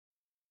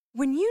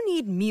When you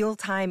need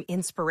mealtime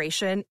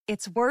inspiration,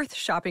 it's worth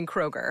shopping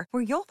Kroger,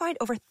 where you'll find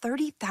over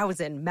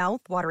 30,000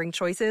 mouth-watering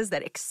choices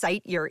that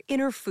excite your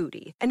inner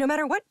foodie. And no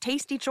matter what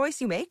tasty choice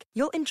you make,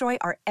 you'll enjoy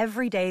our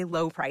everyday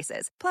low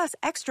prices, plus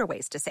extra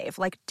ways to save,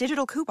 like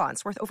digital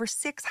coupons worth over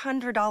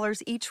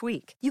 $600 each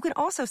week. You can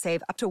also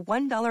save up to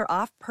 $1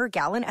 off per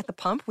gallon at the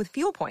pump with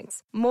fuel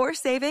points. More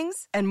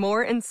savings and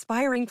more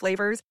inspiring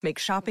flavors make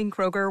shopping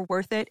Kroger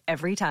worth it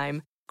every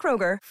time.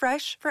 Kroger,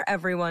 fresh for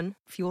everyone.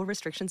 Fuel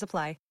restrictions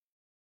apply.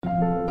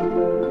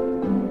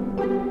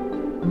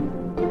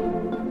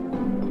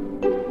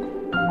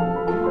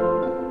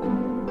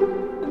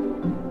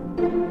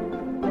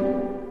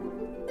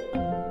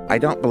 I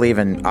don't believe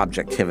in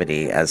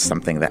objectivity as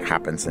something that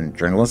happens in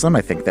journalism.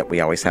 I think that we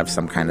always have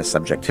some kind of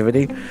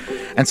subjectivity.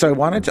 And so I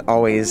wanted to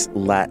always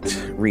let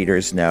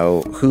readers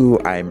know who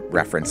I'm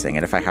referencing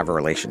and if I have a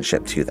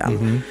relationship to them.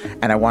 Mm-hmm.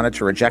 And I wanted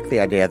to reject the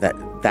idea that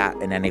that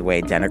in any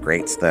way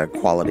denigrates the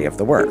quality of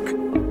the work.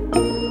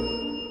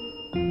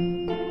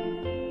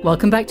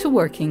 Welcome back to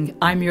Working.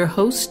 I'm your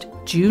host,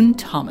 June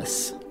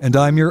Thomas. And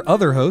I'm your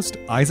other host,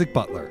 Isaac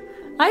Butler.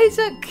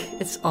 Isaac,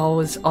 it's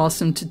always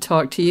awesome to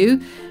talk to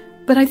you.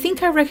 But I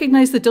think I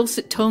recognize the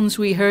dulcet tones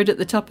we heard at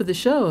the top of the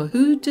show.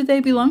 Who do they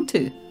belong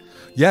to?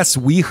 Yes,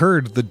 we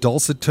heard the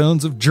dulcet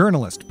tones of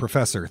journalist,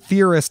 professor,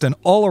 theorist, and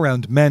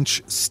all-around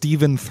mensch,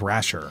 Steven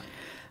Thrasher.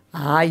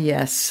 Ah,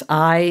 yes.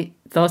 I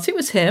thought it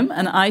was him.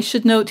 And I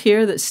should note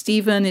here that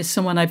Steven is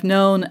someone I've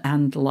known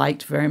and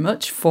liked very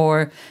much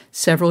for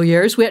several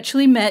years. We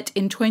actually met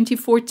in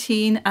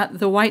 2014 at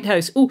the White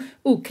House. Oh,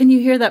 can you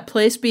hear that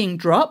place being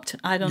dropped?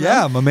 I don't know.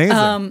 Yeah,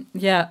 amazing.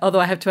 Yeah,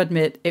 although I have to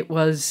admit, it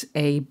was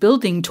a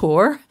building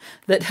tour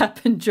that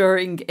happened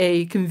during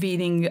a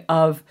convening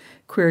of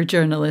queer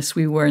journalists.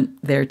 We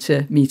weren't there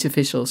to meet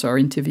officials or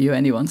interview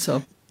anyone,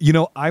 so... You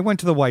know, I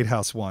went to the White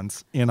House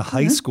once in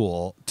high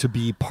school to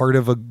be part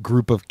of a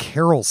group of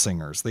carol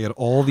singers. They had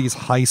all these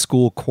high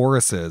school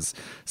choruses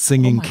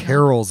singing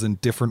carols in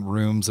different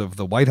rooms of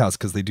the White House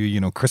because they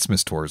do,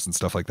 Christmas tours and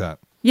stuff like that.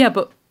 Yeah,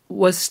 but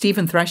was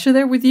Steven Thrasher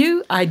there with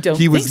you? I don't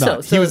think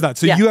so. He was not.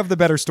 So you have the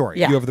better story.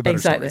 Yeah, you have the better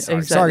story.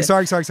 Exactly.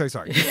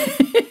 Sorry.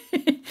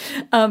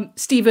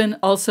 Steven,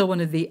 also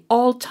one of the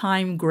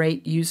all-time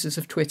great users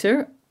of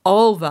Twitter.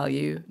 All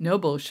value, no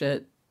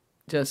bullshit,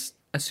 just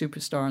a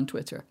superstar on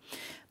Twitter.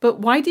 But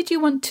why did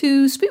you want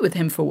to speak with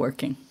him for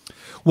Working?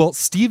 Well,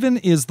 Steven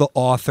is the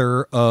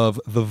author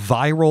of The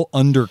Viral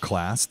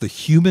Underclass, The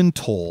Human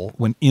Toll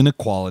When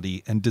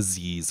Inequality and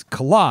Disease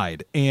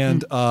Collide.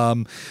 And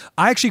I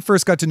actually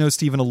first got to know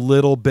Steven a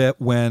little bit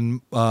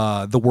when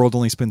The World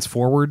Only Spins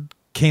Forward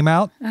came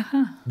out.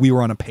 We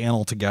were on a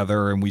panel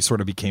together and we sort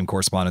of became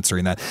correspondents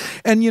during that.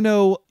 And,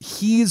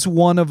 he's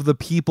one of the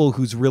people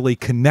who's really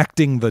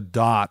connecting the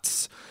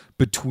dots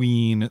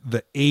between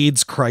the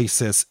AIDS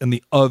crisis and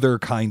the other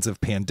kinds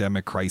of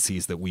pandemic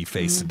crises that we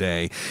face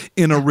today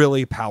in a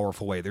really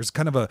powerful way. There's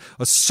kind of a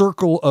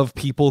circle of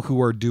people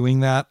who are doing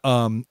that.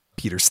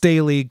 Peter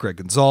Staley, Greg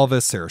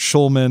Gonzalez, Sarah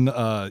Schulman,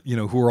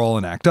 who are all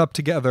in ACT UP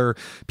together,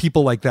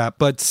 people like that.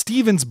 But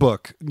Steven's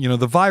book,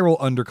 The Viral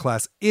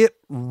Underclass, it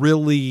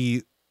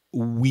really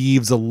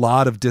weaves a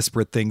lot of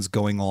disparate things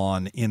going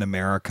on in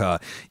America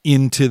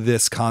into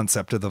this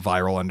concept of the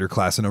viral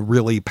underclass in a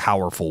really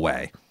powerful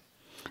way.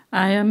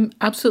 I am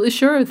absolutely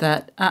sure of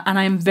that. And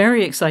I am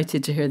very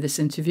excited to hear this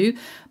interview.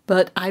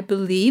 But I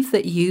believe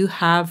that you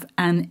have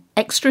an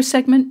extra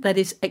segment that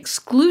is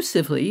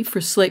exclusively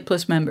for Slate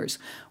Plus members.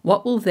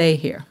 What will they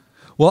hear?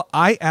 Well,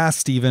 I asked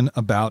Steven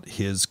about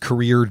his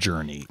career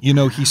journey.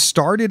 He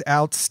started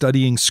out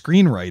studying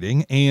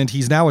screenwriting, and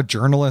he's now a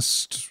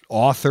journalist,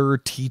 author,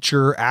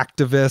 teacher,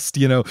 activist,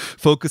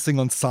 focusing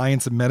on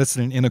science and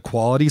medicine and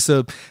inequality.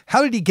 So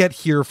how did he get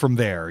here from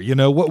there?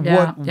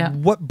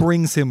 What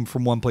brings him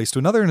from one place to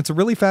another? And it's a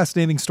really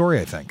fascinating story,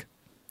 I think.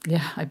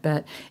 Yeah, I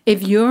bet.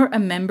 If you're a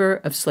member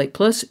of Slate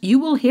Plus, you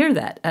will hear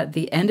that at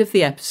the end of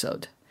the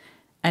episode.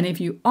 And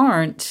if you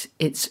aren't,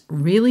 it's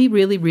really,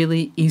 really,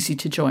 really easy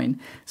to join.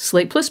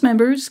 Slate Plus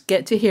members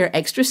get to hear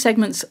extra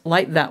segments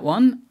like that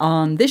one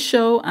on this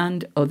show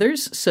and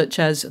others, such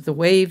as The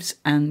Waves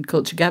and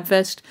Culture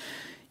Gabfest.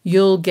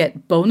 You'll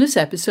get bonus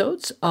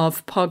episodes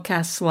of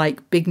podcasts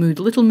like Big Mood,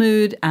 Little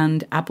Mood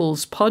and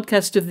Apple's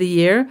Podcast of the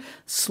Year,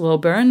 Slow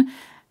Burn.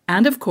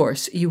 And of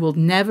course, you will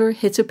never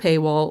hit a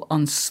paywall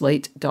on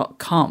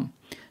slate.com.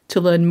 To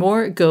learn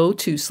more, go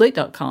to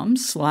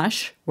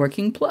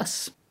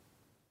slate.com/workingplus.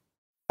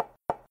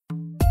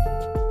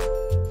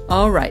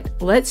 All right,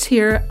 let's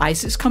hear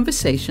Isaac's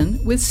conversation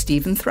with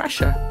Steven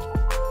Thrasher.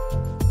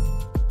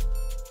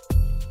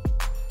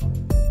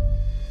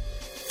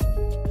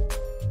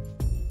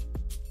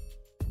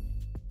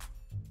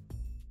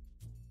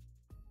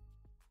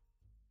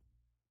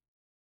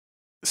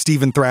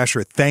 Steven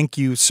Thrasher, thank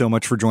you so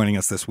much for joining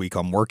us this week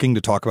on Working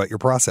to talk about your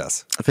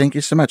process. Thank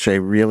you so much. I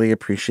really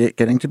appreciate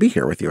getting to be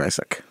here with you,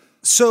 Isaac.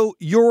 So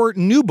your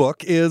new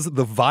book is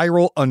The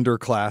Viral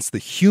Underclass, The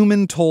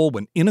Human Toll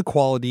When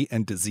Inequality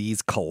and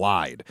Disease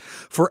Collide.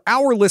 For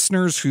our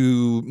listeners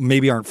who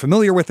maybe aren't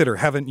familiar with it or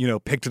haven't,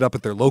 picked it up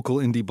at their local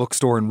indie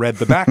bookstore and read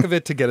the back of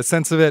it to get a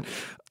sense of it,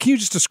 can you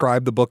just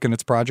describe the book and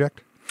its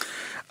project?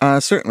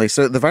 Certainly.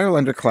 So The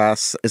Viral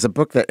Underclass is a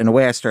book that, in a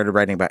way, I started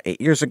writing about 8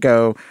 years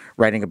ago,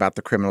 writing about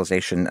the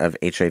criminalization of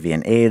HIV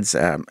and AIDS,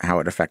 how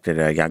it affected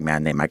a young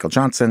man named Michael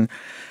Johnson.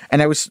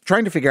 And I was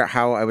trying to figure out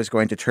how I was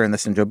going to turn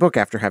this into a book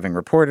after having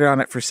reported on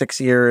it for 6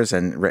 years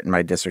and written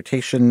my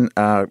dissertation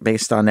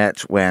based on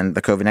it when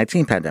the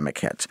COVID-19 pandemic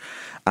hit.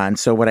 And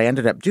so what I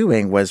ended up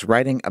doing was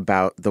writing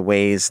about the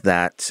ways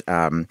that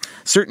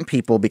certain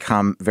people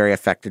become very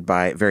affected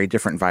by very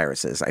different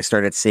viruses. I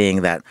started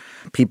seeing that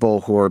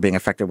people who were being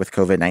affected with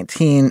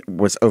COVID-19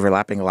 was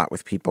overlapping a lot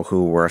with people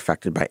who were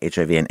affected by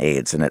HIV and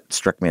AIDS. And it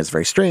struck me as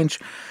very strange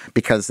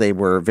because they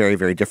were very,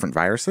 very different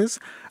viruses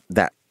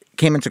that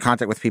came into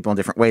contact with people in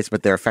different ways,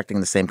 but they're affecting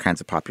the same kinds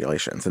of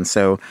populations. And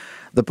so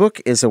the book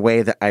is a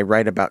way that I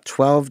write about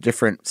 12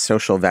 different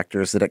social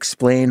vectors that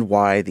explain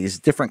why these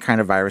different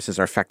kind of viruses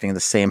are affecting the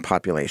same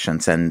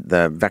populations. And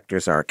the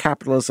vectors are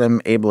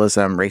capitalism,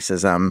 ableism,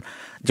 racism,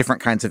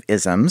 different kinds of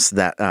isms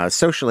that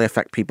socially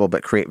affect people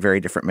but create very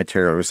different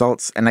material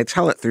results. And I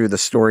tell it through the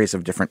stories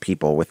of different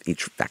people with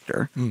each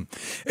vector.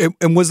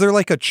 And was there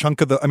like a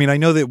chunk of I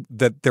know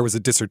that there was a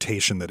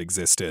dissertation that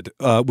existed.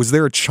 Was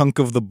there a chunk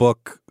of the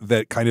book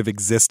that kind of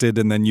existed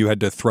and then you had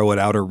to throw it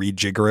out or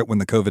rejigger it when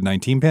the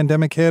COVID-19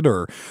 pandemic hit?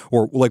 Or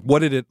like, what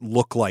did it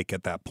look like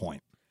at that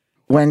point?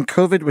 When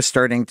COVID was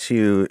starting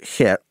to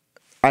hit,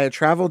 I had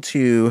traveled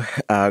to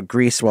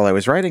Greece while I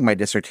was writing my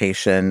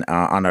dissertation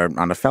on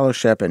a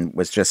fellowship and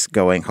was just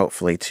going,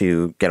 hopefully,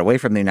 to get away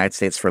from the United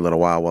States for a little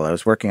while I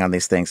was working on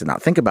these things and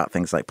not think about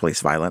things like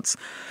police violence,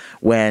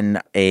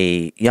 when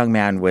a young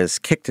man was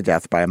kicked to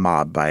death by a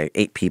mob by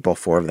 8 people.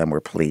 4 of them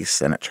were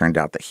police, and it turned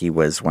out that he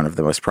was one of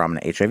the most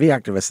prominent HIV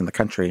activists in the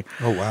country.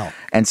 Oh, wow.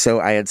 And so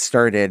I had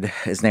started,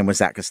 his name was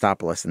Zach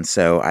Kostopoulos, and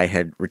so I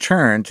had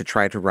returned to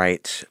try to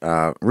write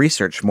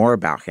research more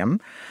about him.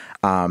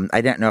 I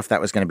didn't know if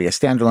that was going to be a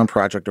standalone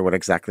project or what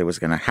exactly was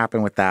going to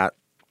happen with that.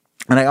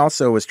 And I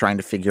also was trying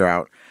to figure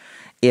out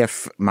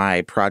if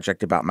my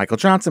project about Michael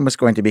Johnson was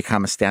going to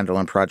become a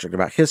standalone project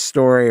about his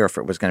story or if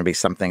it was going to be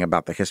something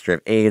about the history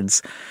of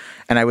AIDS.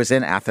 And I was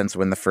in Athens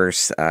when the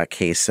first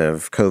case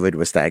of COVID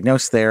was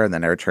diagnosed there, and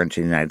then I returned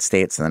to the United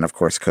States, and then, of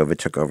course, COVID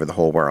took over the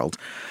whole world.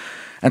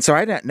 And so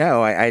I didn't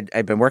know.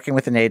 I'd been working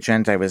with an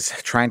agent. I was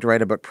trying to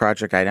write a book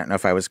project. I didn't know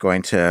if I was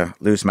going to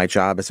lose my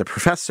job as a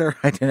professor.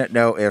 I didn't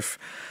know if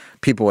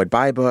people would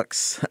buy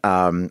books.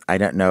 I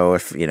don't know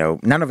if,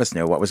 none of us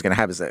knew what was going to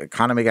happen. Is the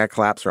economy going to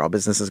collapse or all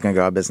businesses going to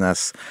go out of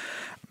business?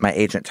 My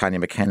agent, Tanya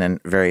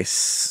McKinnon, very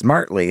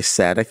smartly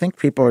said, I think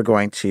people are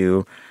going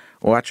to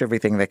watch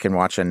everything they can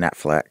watch on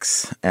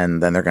Netflix,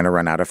 and then they're going to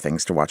run out of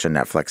things to watch on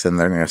Netflix, and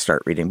they're going to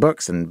start reading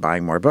books and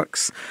buying more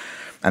books.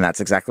 And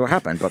that's exactly what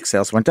happened. Book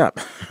sales went up.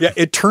 Yeah,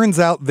 it turns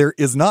out there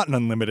is not an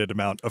unlimited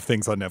amount of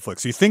things on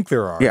Netflix. You think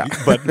there are, yeah.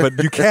 but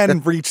you can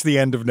reach the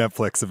end of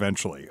Netflix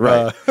eventually.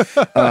 Right.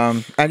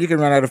 And you can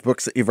run out of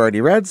books that you've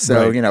already read.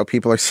 So,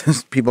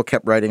 right. People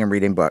kept writing and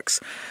reading books.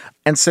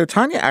 And so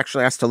Tanya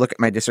actually asked to look at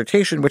my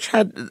dissertation, which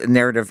had a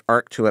narrative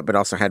arc to it, but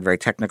also had very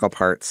technical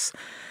parts.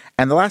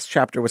 And the last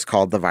chapter was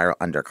called The Viral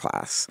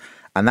Underclass.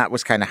 And that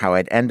was kind of how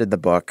I'd ended the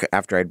book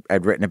after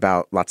I'd written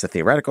about lots of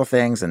theoretical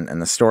things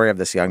and the story of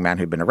this young man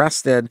who'd been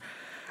arrested.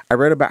 I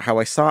wrote about how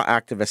I saw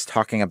activists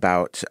talking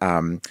about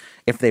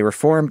if they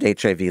reformed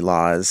HIV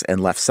laws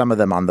and left some of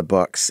them on the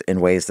books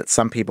in ways that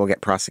some people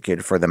get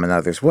prosecuted for them and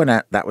others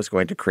wouldn't, that was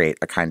going to create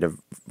a kind of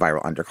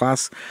viral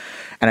underclass.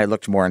 And I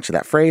looked more into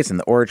that phrase and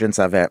the origins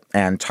of it.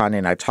 And Tanya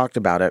and I talked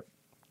about it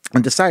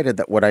and decided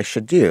that what I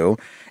should do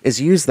is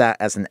use that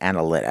as an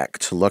analytic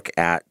to look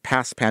at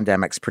past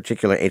pandemics,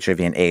 particularly HIV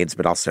and AIDS,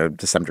 but also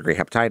to some degree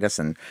hepatitis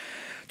and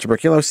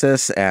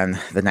tuberculosis and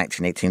the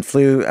 1918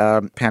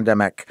 flu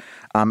pandemic,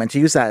 and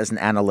to use that as an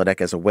analytic,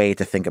 as a way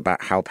to think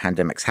about how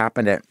pandemics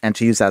happened, and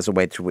to use that as a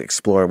way to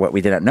explore what we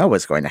didn't know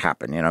was going to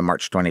happen.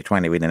 March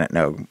 2020, we didn't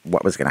know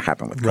what was going to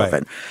happen with COVID.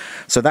 Right.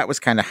 So that was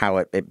kind of how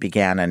it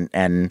began,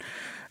 and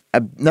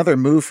another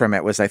move from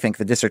it was, I think,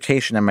 the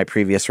dissertation and my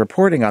previous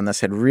reporting on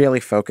this had really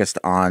focused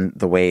on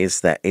the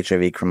ways that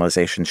HIV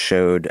criminalization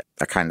showed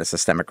a kind of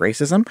systemic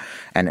racism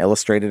and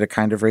illustrated a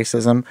kind of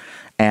racism.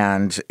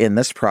 And in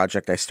this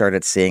project, I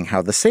started seeing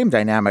how the same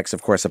dynamics,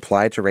 of course,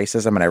 applied to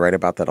racism, and I write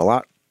about that a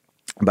lot.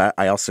 But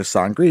I also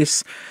saw in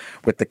Greece,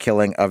 with the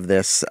killing of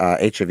this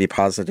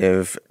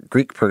HIV-positive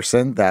Greek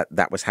person,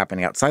 that was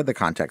happening outside the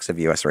context of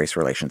U.S. race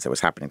relations. It was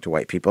happening to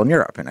white people in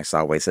Europe, and I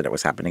saw ways that it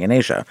was happening in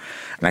Asia.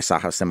 And I saw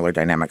how similar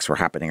dynamics were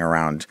happening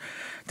around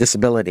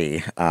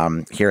disability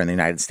here in the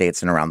United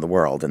States and around the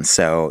world. And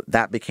so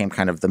that became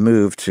kind of the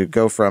move to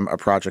go from a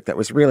project that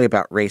was really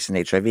about race and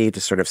HIV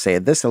to sort of say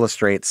this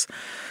illustrates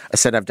a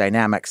set of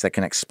dynamics that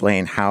can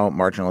explain how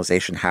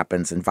marginalization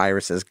happens, and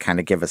viruses kind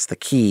of give us the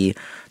key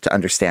to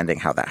understanding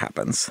how that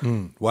happens.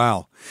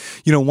 Wow.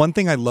 One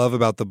thing I love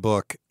about the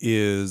book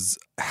is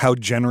how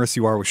generous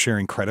you are with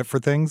sharing credit for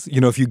things.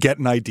 You know, if you get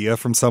an idea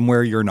from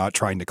somewhere, you're not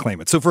trying to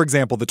claim it. So, for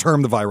example, the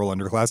term the viral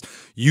underclass,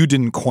 you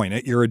didn't coin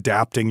it. You're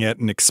adapting it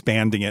and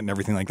expanding it and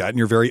everything like that. And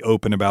you're very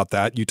open about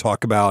that. You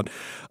talk about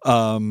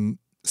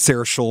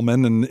Sarah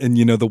Schulman and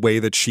you know, the way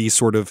that she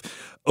sort of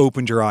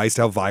opened your eyes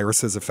to how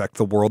viruses affect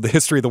the world. The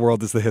history of the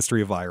world is the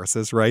history of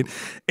viruses, right?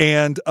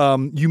 And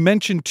you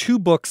mentioned two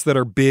books that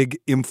are big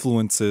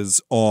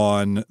influences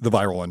on the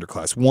viral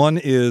underclass. One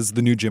is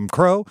The New Jim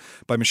Crow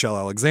by Michelle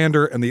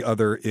Alexander, and the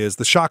other is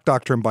The Shock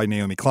Doctrine by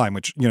Naomi Klein,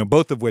 which, you know,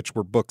 both of which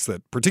were books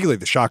that, particularly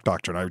The Shock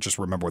Doctrine, I just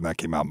remember when that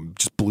came out,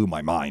 just blew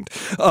my mind.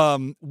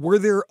 Were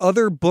there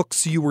other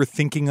books you were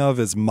thinking of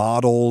as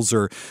models,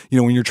 or, you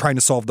know, when you're trying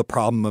to solve the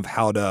problem of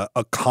how to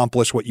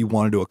accomplish what you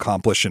wanted to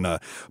accomplish in a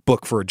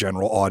book for a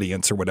general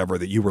audience or whatever,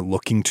 that you were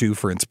looking to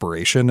for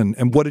inspiration,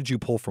 and what did you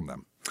pull from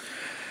them?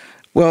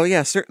 Well,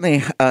 yeah,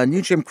 certainly.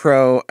 New Jim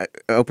Crow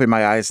opened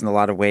my eyes in a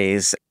lot of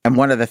ways. And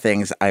one of the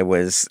things I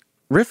was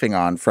riffing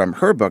on from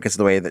her book is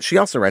the way that she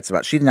also writes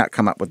about. She did not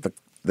come up with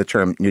the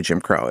term New Jim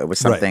Crow. It was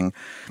something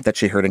that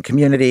she heard in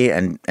Community,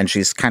 and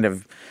she's kind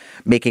of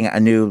making a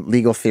new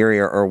legal theory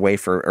or way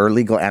or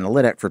legal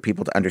analytic for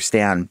people to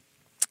understand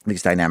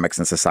these dynamics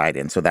in society.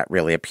 And so that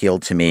really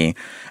appealed to me.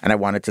 And I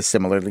wanted to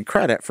similarly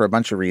credit, for a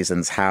bunch of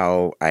reasons,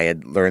 how I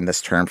had learned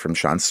this term from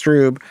Sean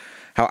Strube,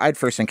 how I'd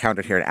first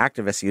encountered here an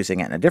activist using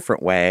it in a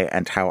different way,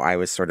 and how I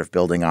was sort of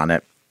building on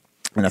it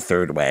in a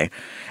third way.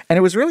 And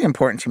it was really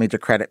important to me to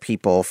credit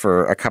people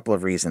for a couple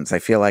of reasons. I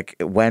feel like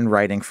when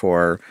writing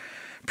for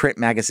print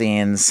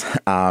magazines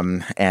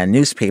and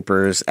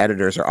newspapers,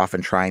 editors are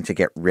often trying to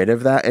get rid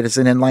of that. It is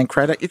an inline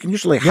credit. You can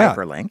usually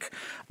hyperlink,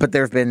 but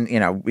there have been, you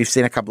know, we've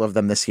seen a couple of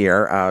them this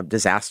year,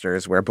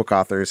 disasters where book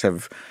authors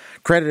have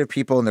credited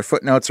people in their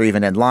footnotes or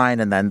even in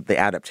line, and then the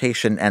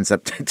adaptation ends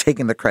up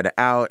taking the credit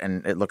out,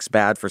 and it looks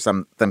bad for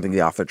something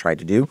the author tried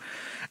to do.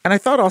 And I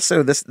thought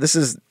also this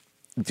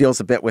deals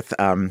a bit with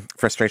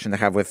frustration to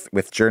have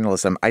with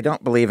journalism. I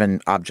don't believe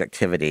in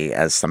objectivity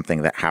as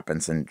something that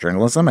happens in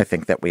journalism. I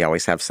think that we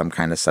always have some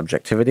kind of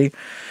subjectivity.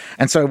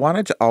 And so I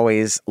wanted to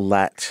always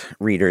let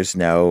readers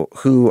know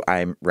who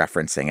I'm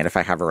referencing and if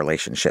I have a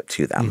relationship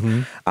to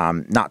them.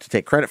 Not to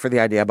take credit for the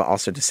idea, but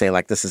also to say,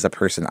 like, this is a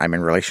person I'm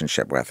in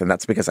relationship with. And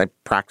that's because I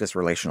practice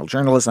relational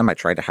journalism. I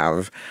try to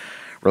have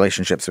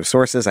relationships with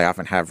sources. I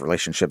often have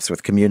relationships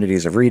with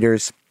communities of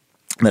readers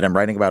that I'm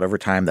writing about over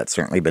time. That's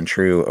certainly been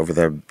true over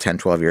the 10,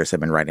 12 years I've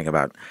been writing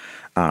about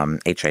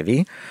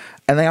HIV.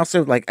 And they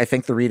also, I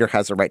think the reader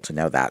has a right to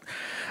know that.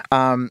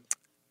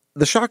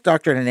 The Shock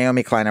Doctrine and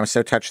Naomi Klein, I was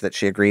so touched that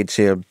she agreed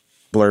to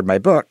blurb my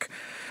book,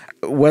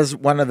 was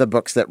one of the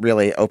books that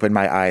really opened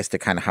my eyes to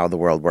kind of how the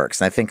world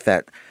works. And I think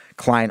that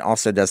Klein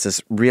also does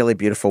this really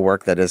beautiful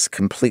work that is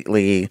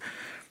completely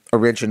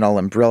original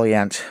and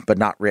brilliant, but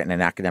not written in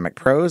academic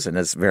prose, and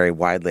is very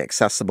widely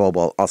accessible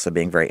while also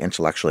being very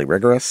intellectually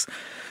rigorous.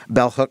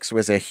 Bell Hooks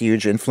was a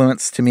huge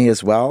influence to me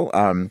as well.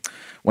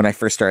 When I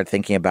first started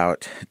thinking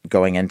about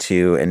going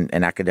into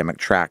an academic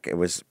track, it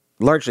was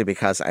largely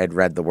because I had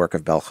read the work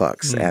of Bell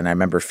Hooks. And I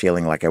remember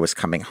feeling like I was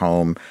coming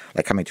home,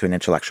 like coming to an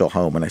intellectual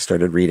home when I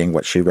started reading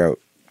what she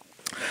wrote.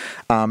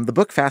 The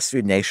book Fast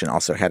Food Nation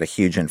also had a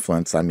huge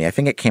influence on me. I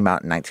think it came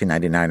out in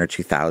 1999 or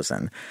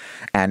 2000.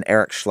 And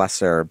Eric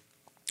Schlesser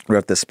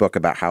wrote this book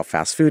about how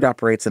fast food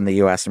operates in the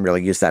U.S. and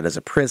really used that as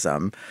a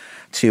prism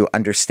to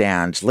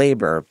understand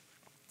labor,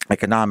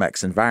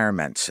 economics,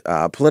 environment,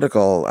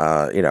 political,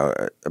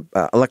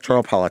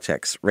 electoral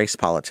politics, race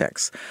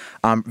politics,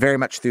 very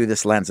much through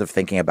this lens of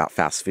thinking about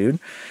fast food.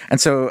 And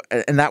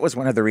that was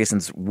one of the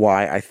reasons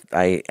why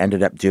I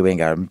ended up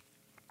doing a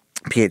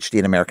PhD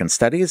in American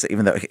Studies,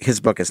 even though his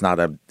book is not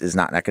an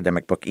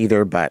academic book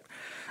either, but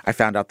I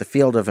found out the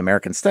field of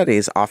American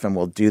Studies often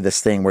will do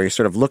this thing where you're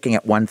sort of looking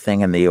at one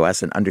thing in the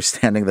U.S. and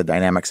understanding the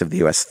dynamics of the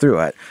U.S.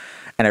 through it.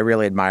 And I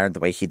really admired the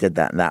way he did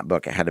that in that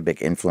book. It had a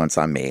big influence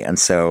on me. And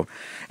so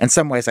in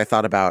some ways, I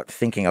thought about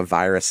thinking of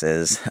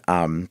viruses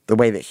the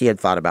way that he had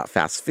thought about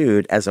fast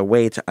food as a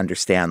way to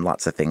understand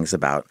lots of things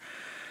about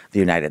the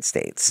United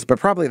States. But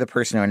probably the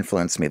person who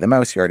influenced me the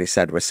most, you already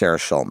said, was Sarah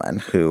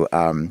Schulman, who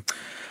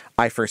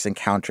I first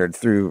encountered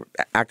through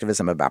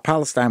activism about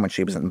Palestine when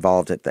she was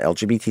involved at the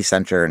LGBT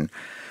Center and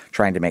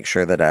trying to make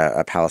sure that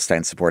a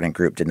Palestine supporting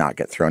group did not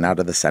get thrown out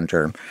of the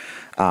center.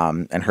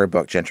 And her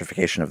book,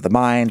 Gentrification of the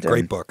Mind.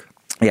 Great book.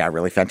 Yeah,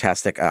 really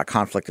fantastic.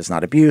 Conflict is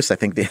Not Abuse. I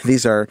think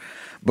these are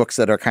books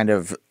that are kind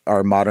of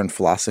our modern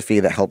philosophy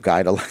that help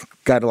guide a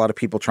lot of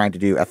people trying to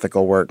do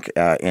ethical work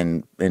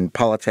in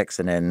politics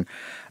and in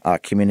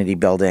community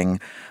building.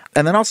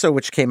 And then also,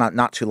 which came out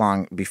not too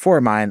long before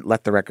mine,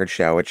 Let the Record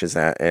Show, which is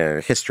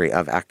a history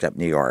of ACT UP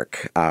New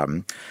York.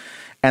 And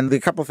the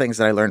couple things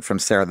that I learned from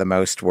Sarah the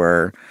most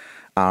were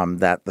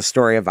that the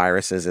story of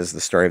viruses is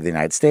the story of the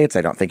United States.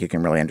 I don't think you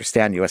can really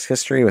understand U.S.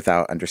 history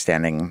without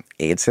understanding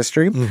AIDS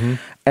history.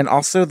 And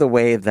also the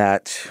way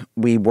that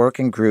we work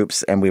in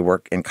groups and we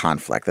work in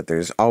conflict, that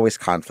there's always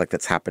conflict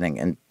that's happening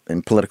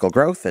in political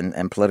growth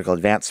and political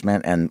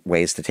advancement and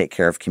ways to take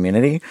care of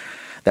community,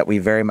 that we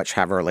very much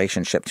have a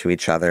relationship to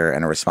each other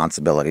and a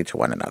responsibility to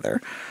one another.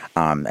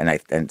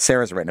 And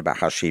Sarah's written about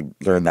how she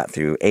learned that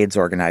through AIDS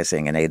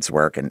organizing and AIDS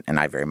work, and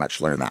I very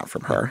much learned that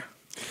from her.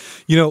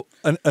 You know,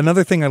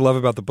 another thing I love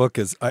about the book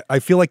is I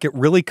feel like it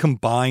really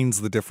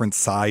combines the different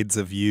sides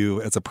of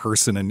you as a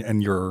person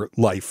and your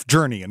life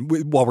journey.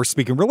 And while we're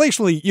speaking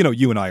relationally, you know,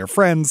 you and I are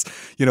friends.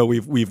 You know,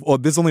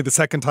 this is only the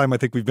second time I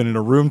think we've been in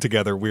a room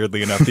together,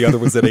 weirdly enough. The other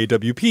was at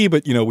AWP,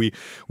 but, you know,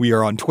 we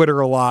are on Twitter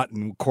a lot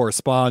and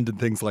correspond and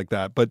things like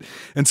that.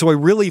 And so I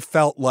really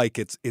felt like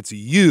it's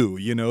you,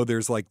 you know,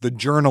 there's like the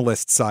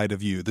journalist side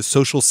of you, the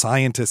social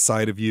scientist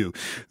side of you,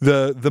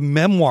 the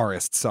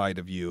memoirist side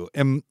of you.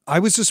 And I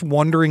was just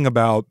wondering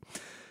about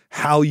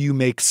how you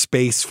make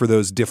space for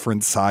those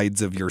different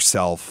sides of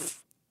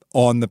yourself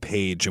on the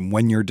page and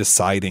when you're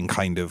deciding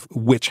kind of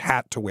which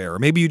hat to wear. Or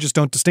maybe you just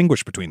don't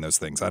distinguish between those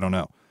things. I don't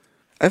know.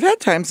 I've had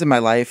times in my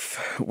life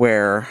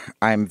where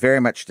I'm very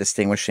much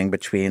distinguishing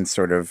between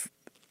sort of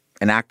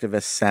an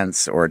activist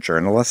sense or a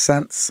journalist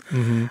sense.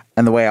 And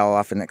the way I'll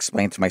often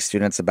explain to my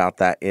students about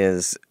that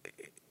is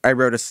I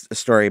wrote a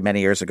story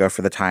many years ago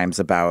for the Times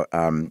about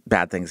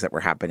bad things that were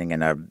happening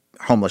in a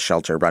homeless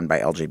shelter run by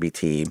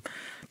LGBT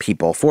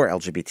people for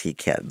LGBT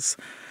kids.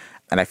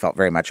 And I felt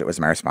very much it was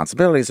my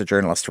responsibility as a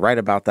journalist to write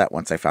about that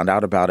once I found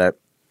out about it,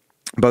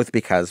 both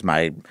because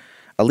my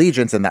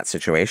allegiance in that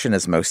situation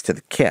is most to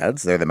the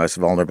kids. They're the most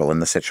vulnerable in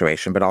the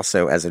situation. But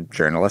also as a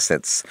journalist,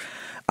 it's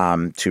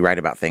to write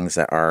about things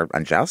that are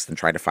unjust and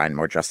try to find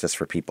more justice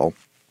for people.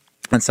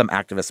 And some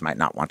activists might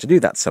not want to do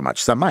that so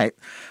much. Some might,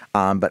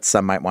 but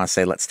some might want to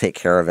say, let's take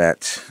care of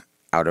it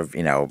out of,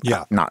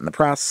 not in the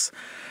press.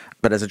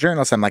 But as a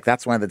journalist, I'm like,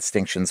 that's one of the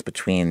distinctions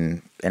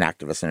between an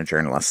activist and a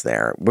journalist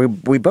there.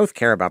 We both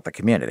care about the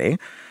community,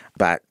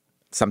 but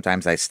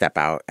sometimes I step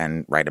out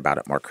and write about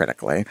it more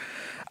critically.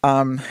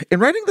 In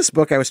writing this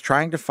book, I was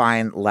trying to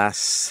find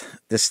less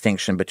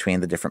distinction between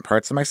the different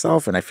parts of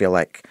myself. And I feel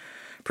like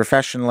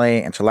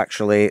professionally,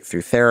 intellectually,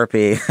 through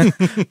therapy,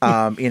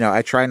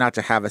 I try not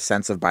to have a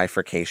sense of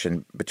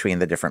bifurcation between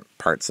the different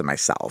parts of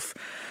myself.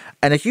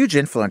 And a huge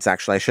influence,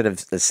 actually, I should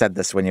have said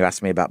this when you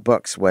asked me about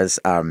books,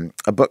 was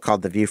a book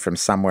called The View from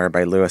Somewhere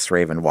by Lewis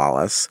Raven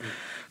Wallace,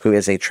 who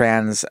is a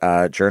trans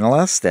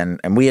journalist. And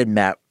we had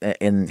met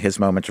in his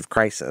moment of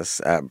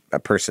crisis. A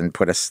person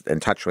put us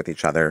in touch with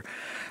each other.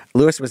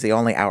 Lewis was the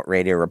only out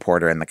radio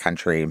reporter in the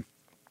country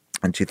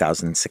in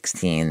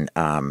 2016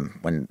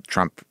 when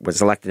Trump was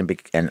elected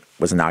and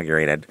was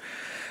inaugurated,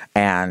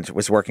 and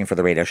was working for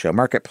the radio show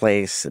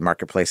Marketplace. And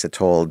Marketplace had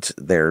told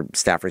their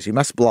staffers, you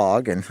must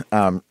blog.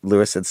 And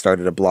Lewis had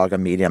started a blog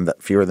on Medium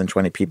that fewer than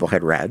 20 people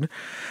had read,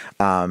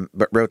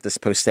 but wrote this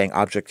post saying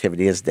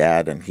objectivity is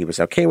dead, and he was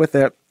okay with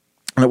it.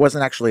 And it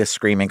wasn't actually a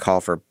screaming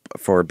call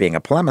for being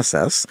a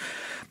polemicist,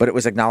 but it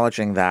was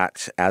acknowledging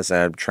that as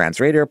a trans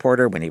radio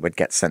reporter, when he would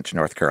get sent to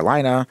North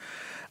Carolina,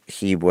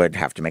 he would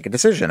have to make a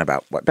decision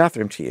about what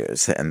bathroom to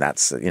use. And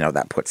that's,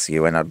 that puts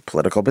you in a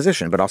political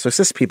position. But also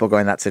cis people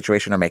going in that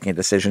situation are making a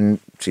decision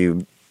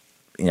to,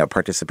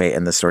 participate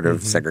in this sort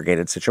of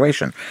segregated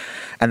situation.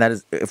 And that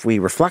is, if we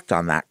reflect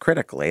on that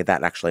critically,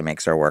 that actually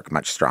makes our work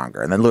much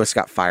stronger. And then Lewis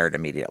got fired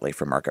immediately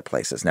from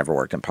Marketplaces, never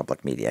worked in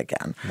public media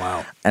again.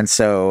 Wow. And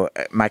so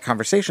my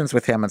conversations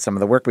with him and some of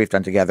the work we've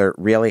done together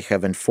really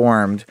have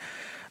informed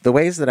the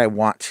ways that I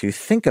want to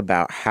think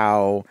about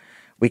how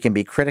we can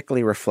be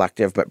critically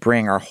reflective, but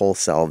bring our whole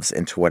selves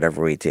into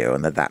whatever we do,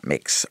 and that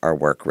makes our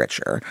work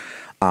richer.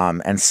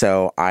 And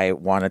so I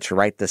wanted to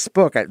write this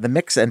book. The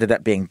mix ended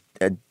up being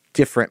a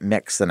different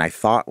mix than I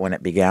thought when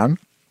it began,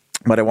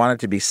 but I wanted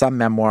to be some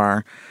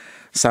memoir,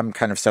 some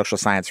kind of social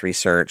science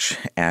research,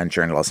 and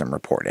journalism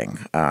reporting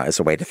as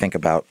a way to think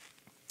about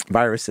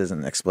viruses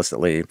and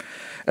explicitly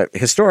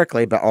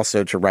historically, but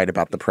also to write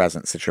about the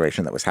present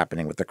situation that was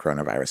happening with the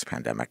coronavirus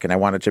pandemic. And I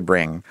wanted to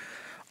bring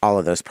all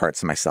of those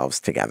parts of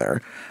myself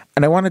together.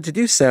 And I wanted to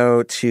do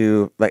so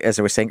to, like, as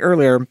I was saying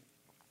earlier,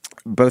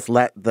 both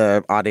let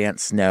the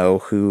audience know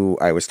who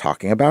I was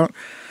talking about,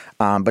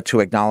 but to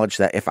acknowledge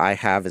that if I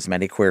have, as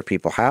many queer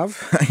people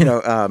have,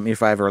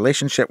 if I have a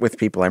relationship with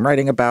people I'm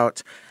writing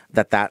about,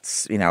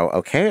 that's,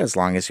 okay, as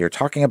long as you're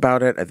talking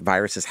about it.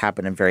 Viruses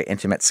happen in very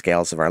intimate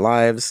scales of our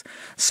lives.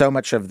 So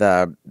much of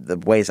the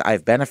ways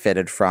I've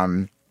benefited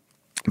from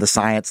the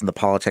science and the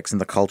politics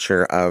and the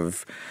culture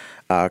of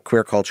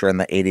queer culture in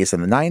the 80s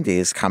and the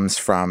 90s comes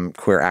from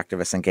queer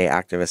activists and gay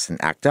activists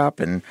and ACT UP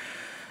and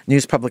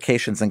news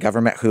publications and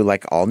government who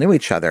all knew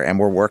each other and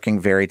were working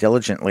very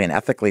diligently and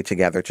ethically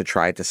together to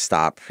try to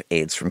stop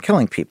AIDS from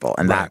killing people.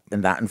 And right.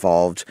 that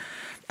involved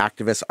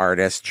activists,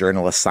 artists,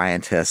 journalists,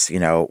 scientists,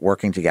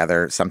 working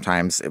together.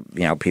 Sometimes,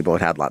 people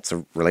had lots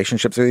of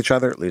relationships with each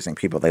other, losing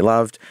people they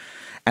loved.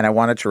 And I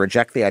wanted to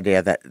reject the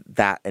idea that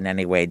that in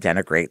any way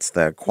denigrates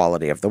the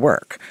quality of the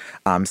work.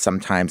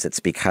 Sometimes it's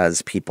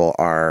because people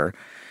are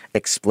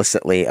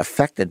explicitly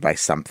affected by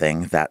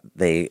something that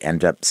they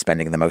end up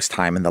spending the most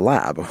time in the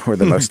lab or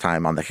the most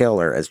time on the Hill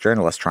or as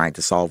journalists trying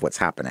to solve what's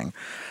happening.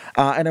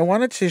 And I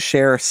wanted to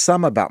share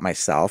some about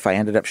myself. I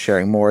ended up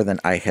sharing more than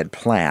I had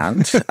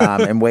planned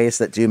in ways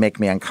that do make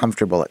me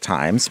uncomfortable at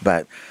times.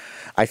 But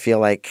I feel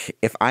like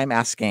if I'm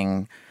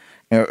asking,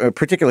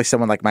 particularly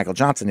someone like Michael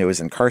Johnson, who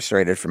was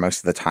incarcerated for most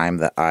of the time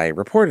that I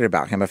reported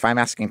about him, if I'm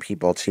asking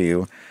people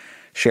to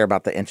share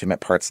about the intimate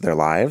parts of their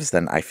lives,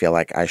 then I feel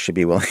like I should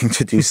be willing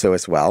to do so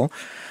as well.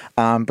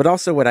 But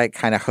also what I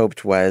kind of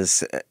hoped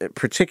was,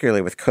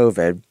 particularly with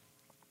COVID,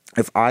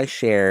 if I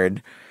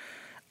shared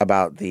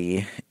about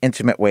the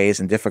intimate ways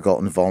and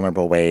difficult and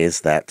vulnerable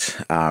ways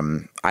that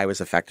I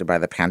was affected by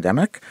the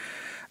pandemic,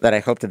 that I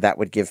hoped that that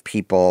would give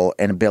people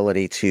an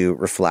ability to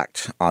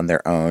reflect on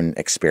their own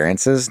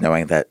experiences,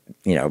 knowing that,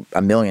 1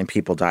 million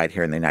people died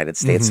here in the United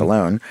States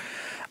alone.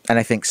 And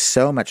I think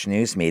so much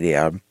news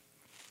media,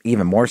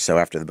 even more so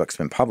after the book's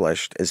been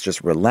published, is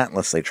just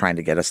relentlessly trying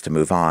to get us to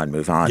move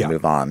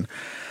on.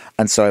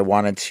 And so I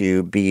wanted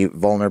to be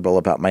vulnerable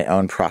about my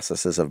own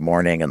processes of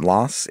mourning and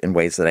loss in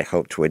ways that I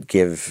hoped would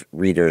give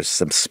readers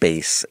some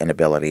space and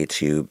ability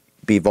to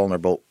be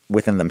vulnerable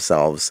within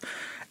themselves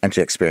and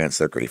to experience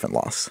their grief and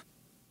loss.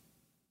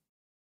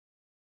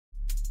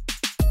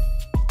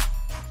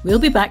 We'll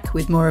be back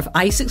with more of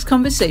Isaac's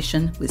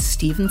conversation with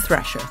Stephen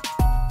Thrasher.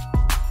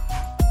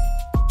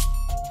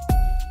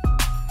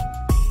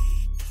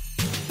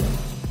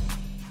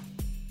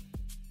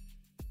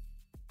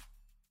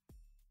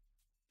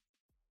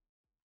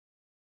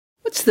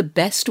 What's the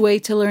best way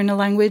to learn a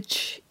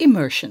language?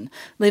 Immersion,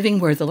 living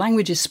where the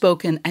language is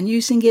spoken and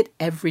using it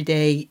every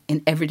day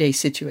in everyday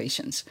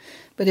situations.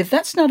 But if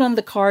that's not on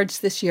the cards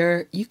this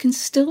year, you can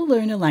still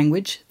learn a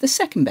language the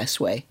second best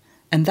way,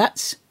 and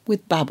that's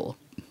with Babbel.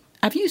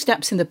 I've used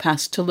apps in the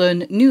past to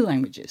learn new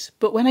languages,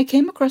 but when I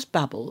came across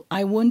Babbel,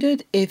 I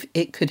wondered if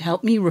it could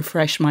help me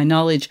refresh my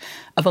knowledge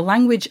of a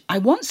language I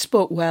once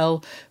spoke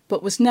well,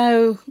 but was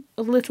now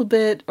a little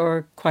bit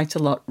or quite a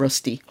lot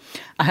rusty.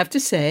 I have to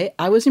say,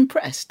 I was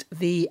impressed.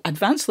 The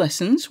advanced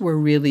lessons were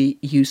really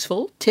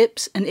useful,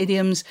 tips and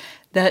idioms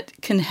that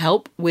can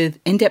help with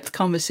in-depth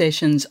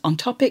conversations on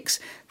topics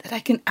that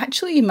I can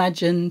actually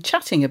imagine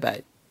chatting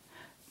about.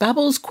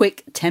 Babbel's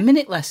quick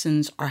 10-minute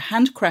lessons are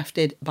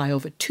handcrafted by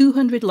over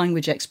 200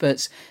 language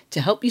experts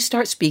to help you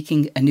start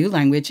speaking a new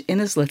language in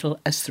as little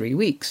as 3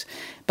 weeks.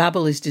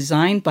 Babbel is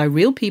designed by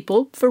real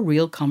people for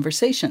real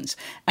conversations,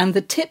 and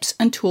the tips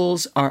and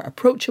tools are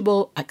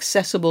approachable,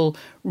 accessible,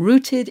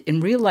 rooted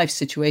in real-life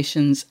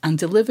situations, and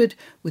delivered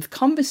with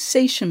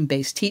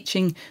conversation-based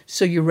teaching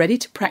so you're ready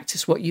to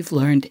practice what you've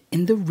learned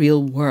in the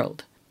real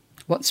world.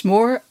 What's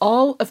more,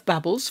 all of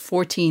Babbel's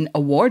 14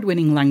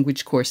 award-winning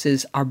language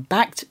courses are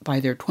backed by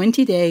their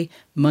 20-day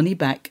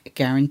money-back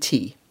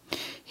guarantee.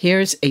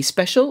 Here's a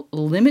special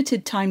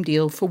limited-time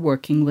deal for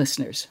working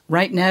listeners.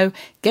 Right now,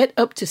 get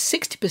up to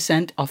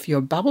 60% off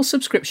your Babbel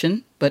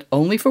subscription, but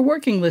only for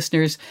working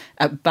listeners,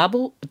 at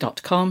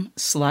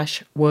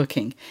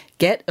babbel.com/working.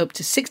 Get up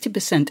to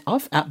 60%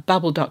 off at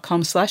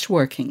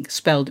babbel.com/working,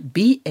 spelled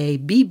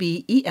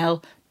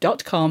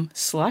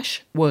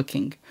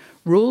BABBEL.com/working.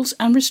 Rules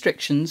and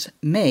restrictions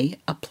may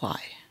apply.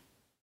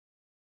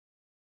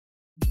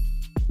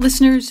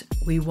 Listeners,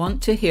 we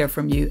want to hear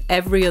from you.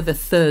 Every other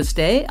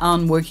Thursday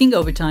on Working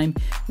Overtime,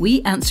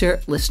 we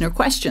answer listener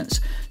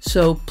questions.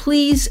 So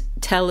please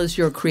tell us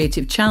your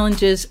creative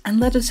challenges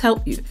and let us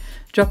help you.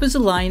 Drop us a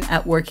line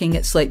at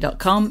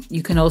working@slate.com.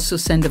 You can also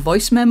send a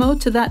voice memo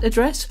to that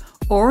address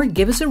or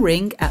give us a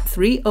ring at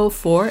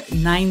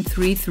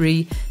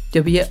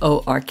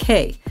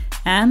 304-933-WORK.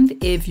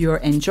 And if you're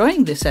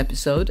enjoying this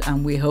episode,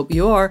 and we hope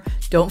you are,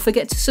 don't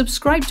forget to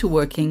subscribe to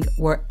Working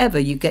wherever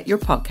you get your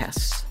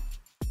podcasts.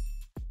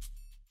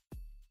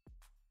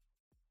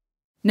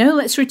 Now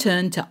let's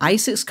return to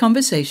Isaac's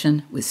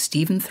conversation with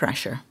Stephen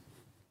Thrasher.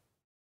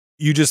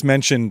 You just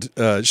mentioned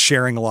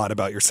sharing a lot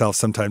about yourself.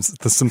 Sometimes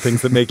some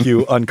things that make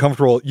you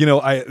uncomfortable.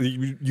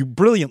 You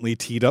brilliantly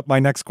teed up my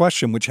next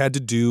question, which had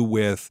to do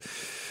with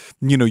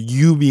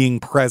you being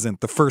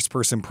present, the first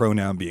person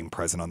pronoun being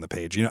present on the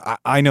page.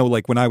 I know,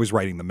 like, when I was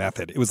writing the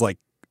method, it was like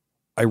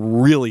I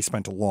really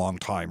spent a long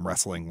time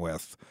wrestling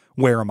with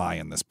where am I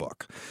in this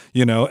book,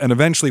 and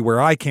eventually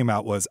where I came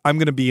out was I'm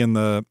going to be in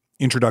the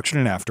introduction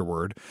and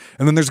afterword.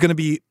 And then there's going to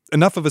be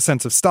enough of a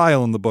sense of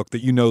style in the book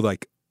that,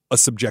 like, a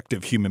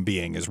subjective human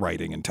being is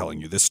writing and telling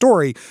you this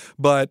story.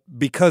 But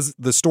because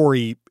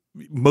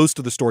most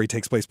of the story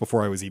takes place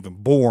before I was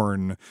even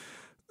born,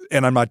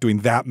 and I'm not doing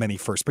that many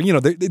first, but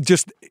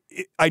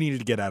I needed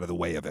to get out of the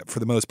way of it for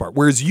the most part.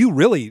 Whereas you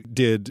really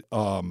did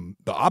the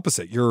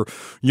opposite. You're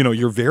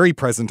very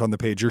present on the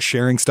page. You're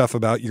sharing stuff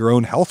about your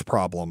own health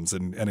problems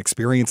and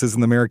experiences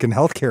in the American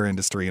healthcare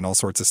industry and all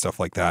sorts of stuff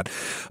like that.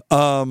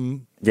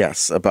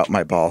 Yes, about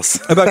my balls.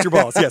 About your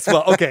balls, yes.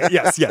 Well, okay,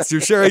 yes.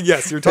 You're sharing,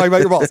 yes, you're talking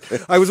about your balls.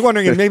 I was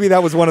wondering, and maybe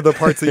that was one of the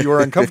parts that you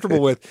were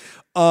uncomfortable with.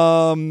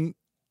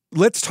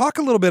 let's talk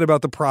a little bit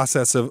about the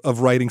process of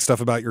writing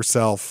stuff about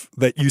yourself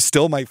that you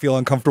still might feel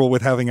uncomfortable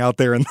with having out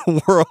there in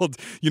the world,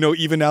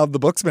 even now the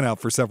book's been out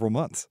for several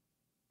months.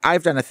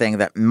 I've done a thing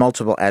that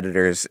multiple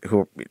editors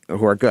who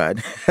are good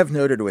have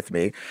noted with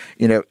me.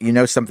 You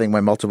know something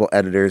when multiple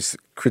editors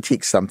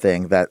critique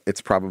something that it's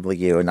probably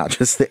you and not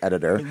just the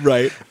editor.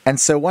 Right.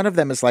 And so one of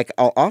them is like,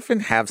 I'll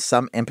often have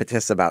some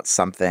impetus about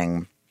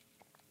something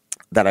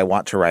that I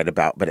want to write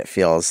about, but it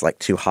feels like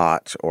too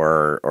hot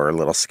or a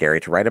little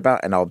scary to write about.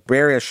 And I'll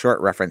bury a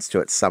short reference to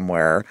it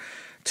somewhere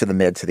to the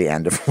mid to the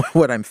end of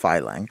what I'm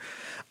filing.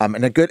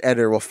 And a good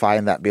editor will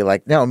find that, be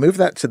like, no, move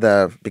that to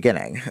the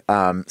beginning.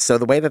 So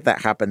the way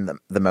that happened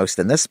the most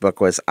in this book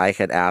was I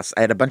had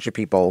a bunch of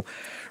people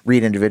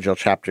read individual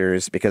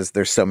chapters because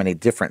there's so many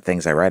different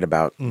things I write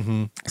about.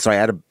 Mm-hmm. So I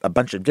had a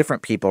bunch of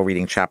different people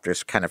reading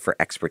chapters kind of for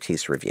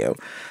expertise review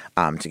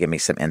to give me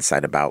some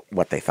insight about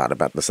what they thought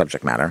about the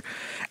subject matter.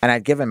 And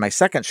I'd given my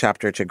second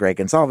chapter to Greg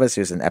Gonzalez,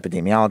 who's an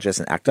epidemiologist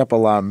and ACT UP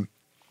alum,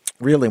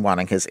 really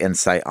wanting his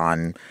insight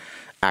on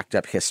ACT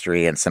UP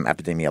history and some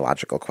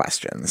epidemiological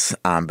questions.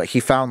 But he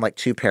found like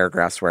 2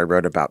 paragraphs where I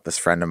wrote about this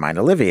friend of mine,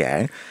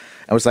 Olivier.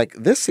 I was like,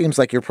 this seems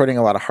like you're putting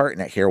a lot of heart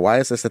in it here. Why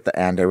is this at the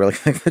end? I really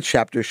think the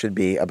chapter should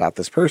be about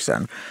this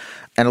person.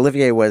 And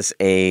Olivier was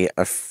a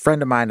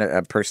friend of mine,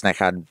 a person I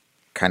had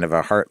kind of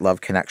a heart-love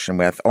connection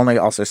with, only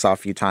also saw a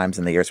few times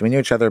in the years we knew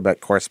each other,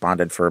 but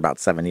corresponded for about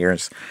 7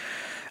 years.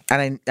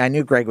 And I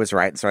knew Greg was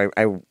right. So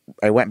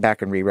I went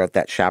back and rewrote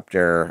that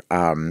chapter,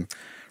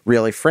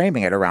 really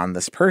framing it around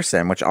this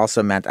person, which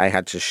also meant I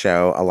had to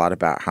show a lot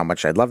about how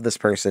much I love this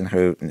person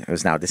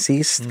who's now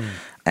deceased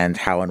and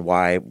how and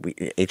why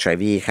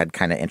HIV had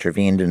kind of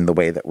intervened in the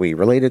way that we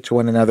related to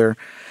one another.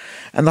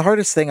 And the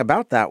hardest thing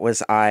about that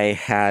was I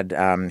had,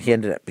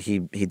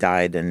 he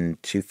died in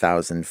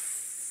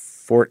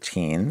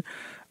 2014.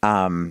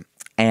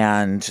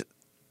 And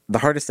the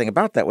hardest thing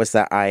about that was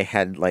that I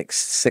had like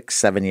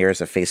 6-7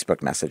 years of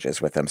Facebook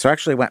messages with him. So I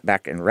actually went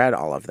back and read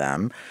all of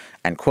them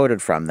and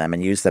quoted from them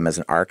and used them as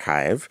an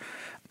archive.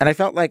 And I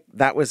felt like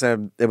it was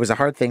a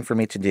hard thing for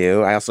me to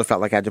do. I also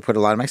felt like I had to put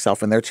a lot of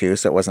myself in there too.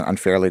 So it wasn't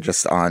unfairly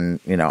just on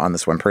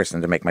this one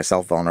person to make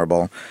myself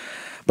vulnerable.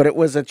 But it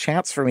was a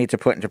chance for me to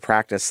put into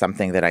practice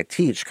something that I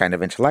teach kind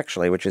of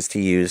intellectually, which is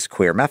to use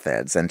queer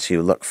methods and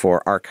to look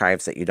for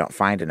archives that you don't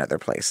find in other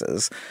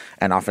places.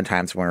 And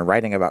oftentimes when we're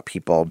writing about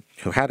people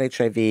who had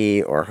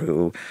HIV or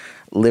who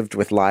lived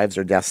with lives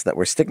or deaths that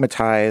were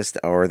stigmatized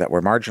or that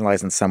were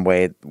marginalized in some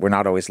way, we're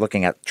not always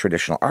looking at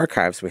traditional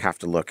archives. We have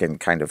to look in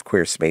kind of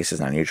queer spaces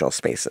and unusual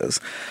spaces.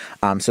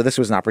 So this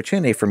was an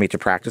opportunity for me to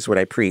practice what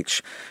I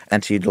preach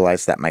and to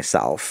utilize that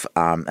myself.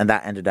 And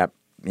that ended up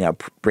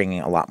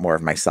bringing a lot more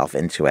of myself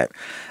into it.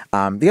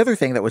 The other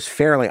thing that was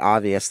fairly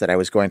obvious that I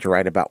was going to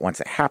write about once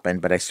it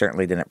happened, but I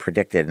certainly didn't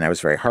predict it, and I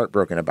was very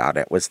heartbroken about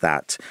it, was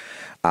that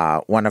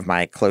one of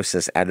my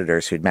closest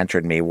editors who'd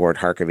mentored me, Ward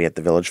Harkavy at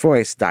The Village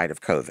Voice, died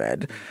of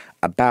COVID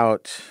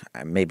about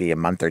maybe a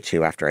month or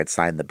 2 after I'd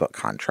signed the book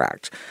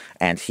contract.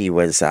 And he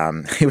was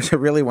a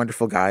really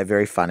wonderful guy,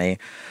 very funny.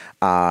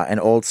 An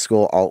old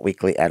school alt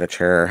weekly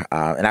editor,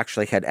 and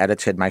actually had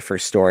edited my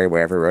first story where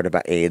I ever wrote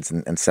about AIDS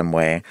in some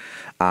way.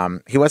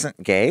 He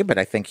wasn't gay, but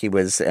I think he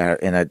was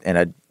in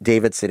a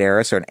David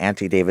Sedaris or an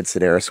anti-David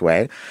Sedaris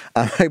way.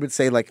 I would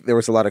say like there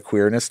was a lot of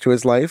queerness to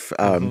his life.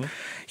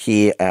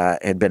 He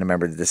had been a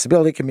member of the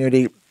disability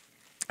community.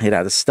 He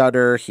had a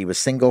stutter. He was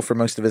single for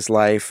most of his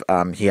life.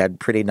 He had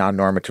pretty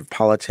non-normative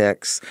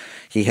politics.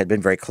 He had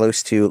been very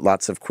close to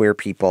lots of queer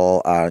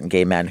people,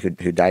 gay men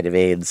who died of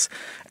AIDS.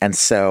 And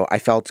so I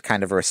felt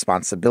kind of a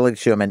responsibility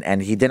to him.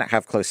 And he didn't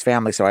have close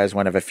family, so I was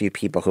one of a few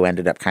people who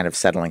ended up kind of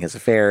settling his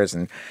affairs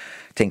and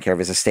taking care of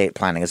his estate,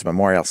 planning his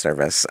memorial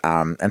service.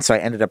 And so I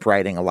ended up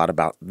writing a lot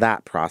about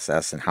that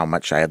process and how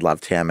much I had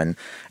loved him.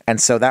 And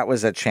so that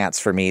was a chance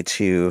for me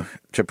to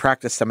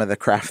practice some of the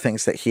craft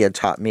things that he had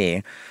taught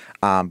me.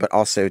 But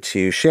also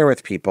to share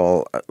with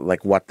people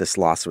like what this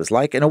loss was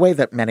like in a way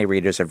that many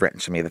readers have written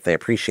to me that they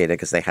appreciated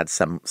because they had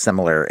some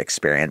similar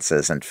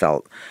experiences and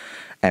felt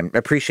and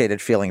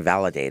appreciated feeling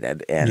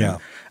validated in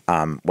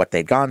what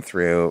they'd gone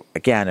through,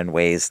 again, in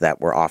ways that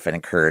were often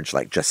encouraged,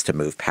 like just to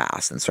move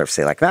past and sort of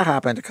say like, that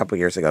happened a couple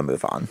years ago,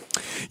 move on.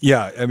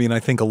 Yeah. I mean, I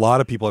think a lot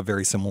of people have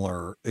very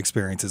similar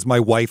experiences. My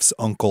wife's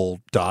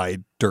uncle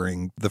died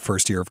during the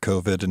first year of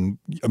COVID. And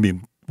I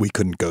mean, we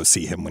couldn't go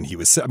see him when he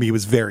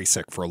was very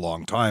sick for a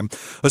long time,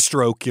 a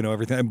stroke,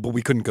 everything, but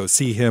we couldn't go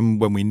see him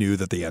when we knew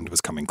that the end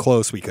was coming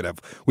close. We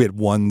had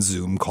one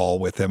Zoom call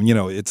with him,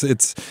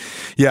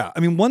 I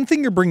mean, one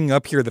thing you're bringing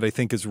up here that I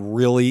think is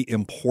really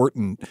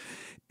important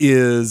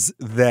is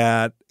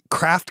that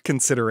craft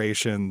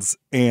considerations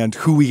and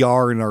who we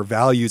are and our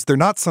values, they're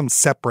not some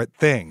separate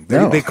thing.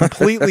 They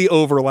completely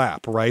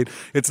overlap, right?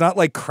 It's not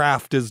like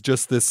craft is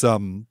just this,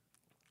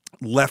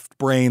 left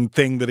brain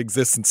thing that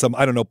exists in some,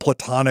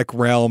 platonic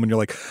realm. And you're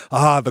like,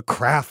 the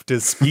craft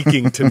is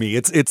speaking to me.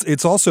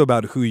 It's also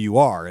about who you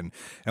are and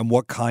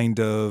what kind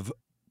of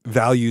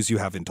values you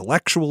have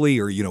intellectually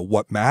or,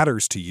 what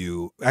matters to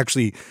you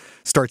actually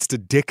starts to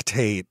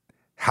dictate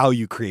how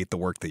you create the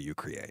work that you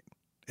create.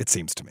 It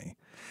seems to me.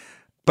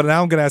 But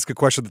now I'm going to ask a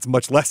question that's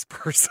much less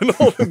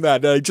personal than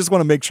that. I just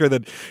want to make sure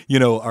that,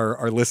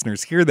 our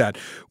listeners hear that,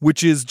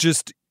 which is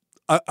just,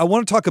 I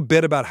want to talk a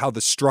bit about how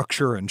the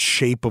structure and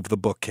shape of the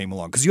book came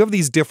along, because you have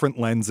these different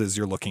lenses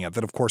you're looking at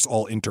that, of course,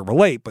 all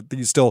interrelate, but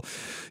you still,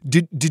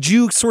 did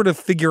you sort of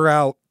figure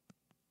out,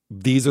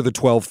 these are the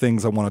 12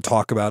 things I want to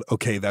talk about.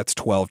 Okay, that's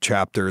 12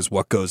 chapters.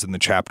 What goes in the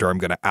chapter? I'm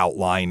going to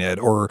outline it.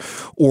 Or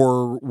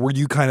were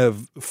you kind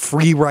of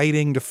free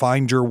writing to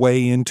find your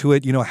way into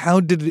it? How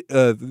did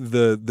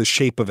the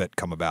shape of it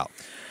come about?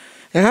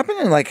 It happened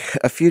in like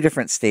a few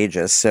different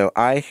stages. So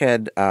I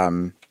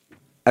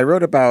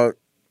wrote about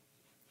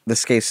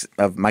this case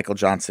of Michael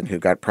Johnson, who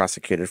got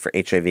prosecuted for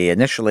HIV,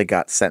 initially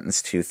got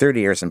sentenced to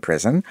 30 years in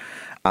prison.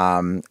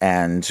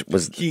 And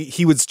was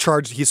he was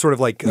charged. He sort of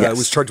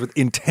was charged with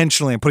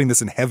intentionally. I'm putting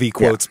this in heavy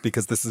quotes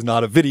because this is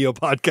not a video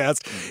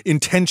podcast.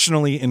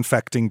 Intentionally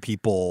infecting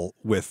people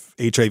with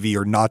HIV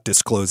or not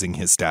disclosing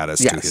his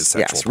status to his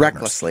sexual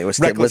partners. Recklessly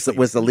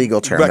was the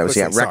legal term.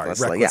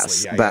 Recklessly.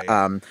 Yes, but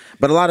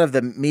a lot of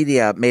the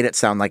media made it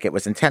sound like it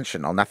was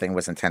intentional. Nothing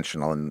was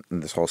intentional in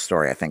this whole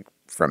story, I think,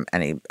 from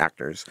any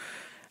actors.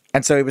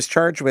 And so he was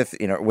charged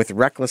with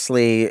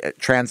recklessly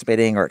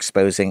transmitting or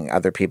exposing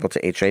other people to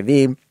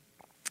HIV.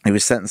 He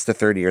was sentenced to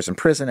 30 years in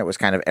prison. It was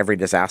kind of every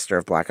disaster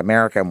of Black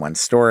America in one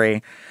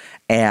story.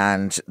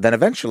 And then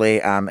eventually,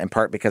 in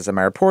part because of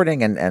my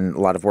reporting and a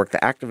lot of work the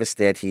activists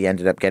did, he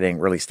ended up getting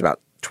released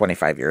about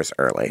 25 years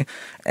early.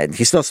 And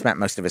he still spent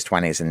most of his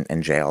 20s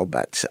in jail,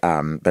 but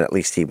at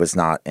least he was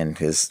not in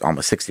his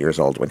almost 60 years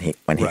old when he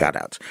got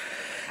out.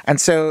 And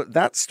so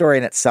that story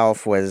in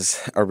itself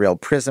was a real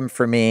prism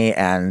for me,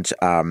 and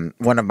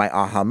one of my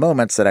aha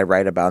moments that I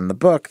write about in the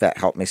book that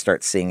helped me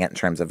start seeing it in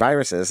terms of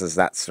viruses is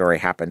that story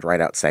happened right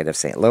outside of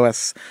St.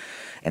 Louis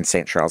in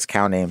St. Charles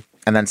County.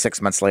 And then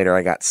 6 months later,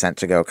 I got sent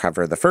to go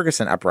cover the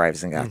Ferguson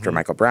uprising after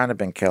Michael Brown had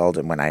been killed.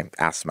 And when I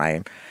asked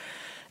my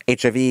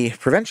HIV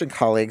prevention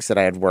colleagues that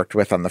I had worked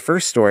with on the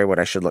first story what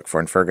I should look for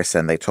in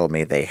Ferguson, they told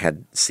me they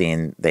had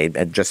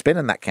just been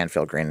in that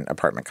Canfield Green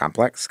apartment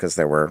complex because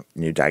there were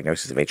new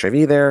diagnoses of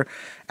HIV there,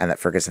 and that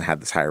Ferguson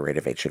had this higher rate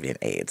of HIV and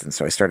AIDS. And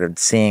so I started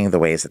seeing the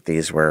ways that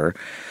these were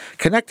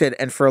connected.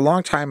 And for a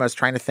long time, I was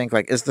trying to think,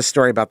 is the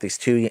story about these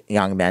two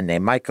young men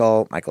named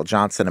Michael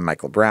Johnson and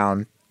Michael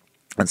Brown?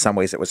 In some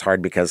ways, it was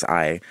hard because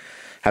I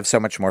have so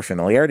much more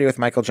familiarity with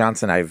Michael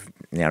Johnson. I've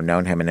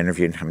known him and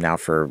interviewed him now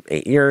for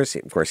 8 years.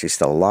 Of course, he's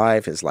still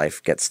alive. His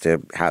life gets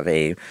to have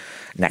a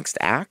next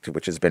act,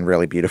 which has been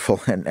really beautiful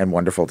and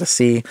wonderful to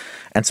see.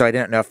 And so I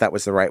didn't know if that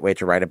was the right way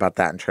to write about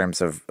that in terms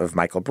of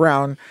Michael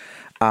Brown.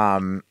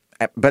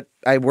 But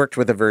I worked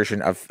with a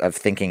version of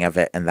thinking of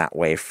it in that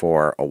way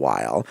for a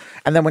while.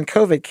 And then when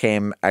COVID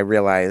came, I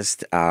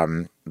realized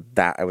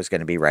that I was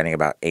going to be writing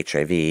about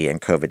HIV and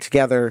COVID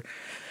together.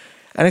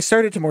 And I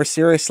started to more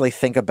seriously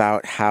think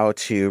about how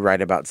to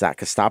write about Zach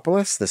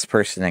Kostopoulos, this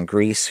person in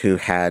Greece who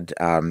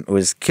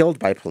was killed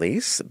by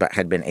police, but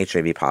had been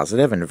HIV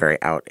positive and a very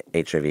out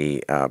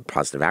HIV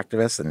positive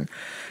activist and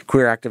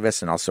queer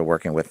activist, and also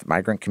working with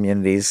migrant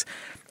communities.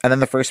 And then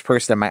the first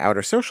person in my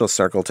outer social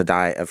circle to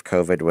die of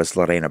COVID was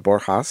Lorena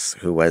Borjas,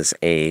 who was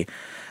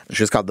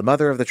she was called the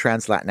mother of the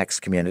trans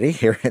Latinx community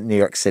here in New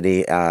York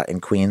City in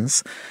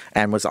Queens,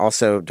 and was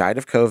also died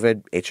of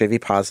COVID, HIV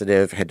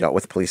positive, had dealt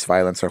with police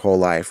violence her whole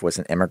life, was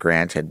an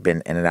immigrant, had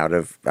been in and out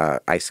of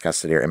ICE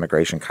custody or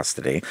immigration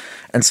custody.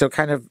 And so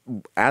kind of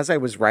as I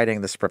was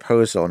writing this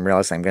proposal and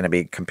realizing I'm going to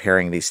be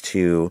comparing these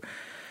two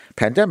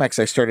pandemics,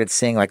 I started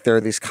seeing there are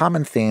these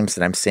common themes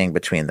that I'm seeing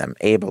between them: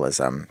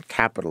 ableism,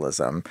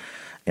 capitalism,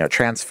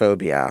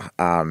 transphobia,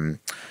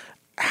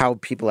 how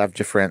people have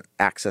different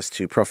access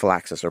to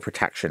prophylaxis or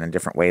protection in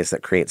different ways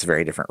that creates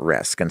very different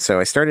risk. And so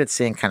I started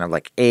seeing kind of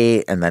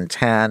 8 and then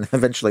 10,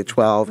 eventually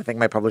 12. I think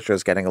my publisher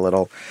was getting a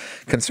little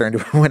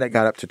concerned when it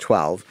got up to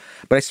 12.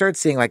 But I started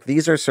seeing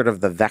these are sort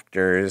of the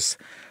vectors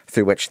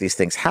through which these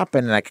things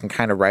happen, and I can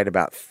kind of write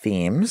about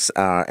themes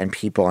and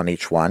people on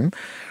each one.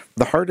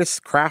 The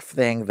hardest craft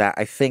thing that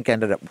I think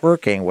ended up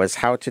working was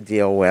how to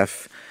deal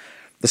with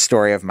the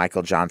story of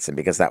Michael Johnson,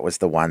 because that was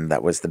the one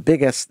that was the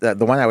biggest,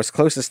 the one I was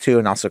closest to,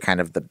 and also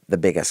kind of the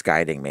biggest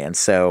guiding me. And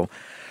so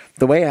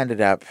the way I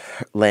ended up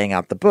laying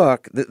out the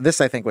book, this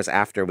I think was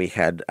after we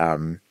had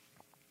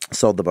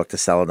sold the book to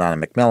Celadon and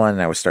Macmillan,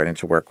 and I was starting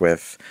to work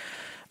with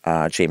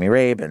Jamie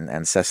Rabe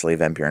and Cecily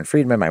Van Buren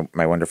Friedman,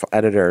 my wonderful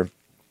editor.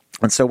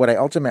 And so what I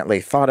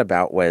ultimately thought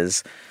about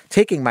was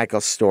taking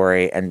Michael's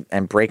story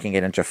and breaking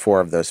it into 4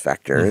 of those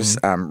vectors.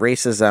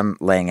 Racism,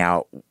 laying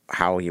out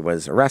how he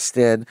was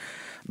arrested;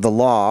 the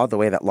law, the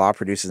way that law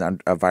produces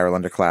a viral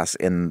underclass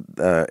in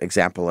the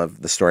example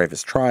of the story of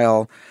his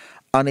trial;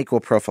 unequal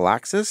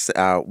prophylaxis.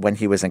 When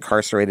he was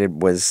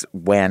incarcerated was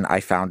when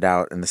I found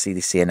out and the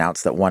CDC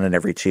announced that 1 in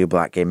every 2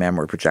 Black gay men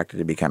were projected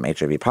to become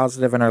HIV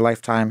positive in our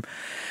lifetime.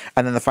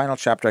 And then the final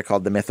chapter I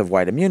called The Myth of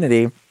White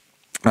Immunity,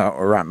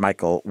 around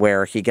Michael,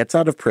 where he gets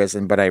out of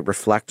prison, but I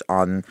reflect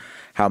on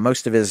how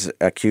most of his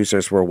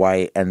accusers were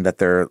white and that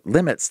there are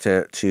limits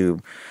to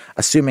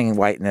assuming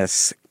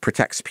whiteness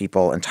protects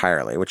people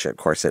entirely, which of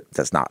course it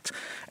does not.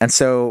 And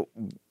so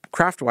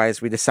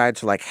craft-wise, we decided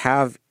to like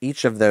have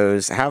each of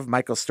those, have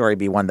Michael's story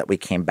be one that we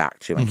came back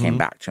to and came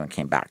back to and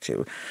came back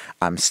to,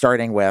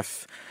 starting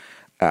with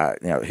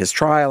his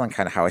trial and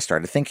kind of how I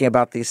started thinking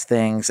about these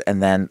things.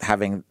 And then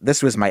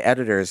this was my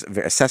editor's,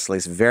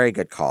 Cecily's very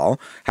good call,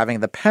 having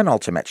the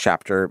penultimate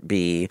chapter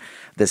be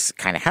this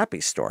kind of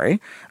happy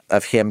story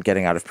of him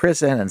getting out of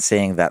prison and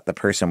seeing that the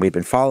person we've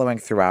been following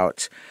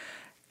throughout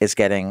is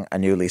getting a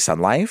new lease on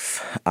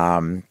life.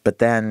 But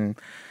then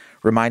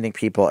reminding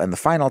people in the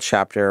final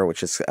chapter,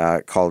 which is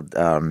called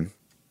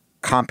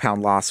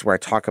Compound Loss, where I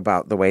talk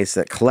about the ways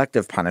that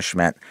collective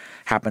punishment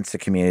happens to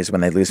communities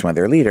when they lose one of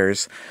their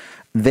leaders.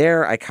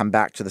 There, I come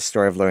back to the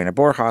story of Lorena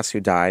Borjas, who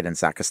died, and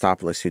Zach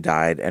Kostopoulos, who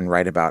died, and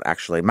write about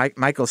actually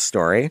Michael's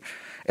story.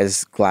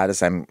 As glad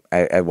as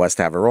I was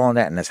to have a role in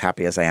it, and as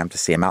happy as I am to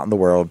see him out in the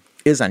world,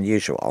 is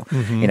unusual.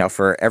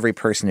 For every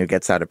person who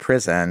gets out of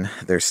prison,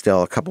 there's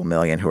still a couple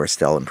million who are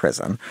still in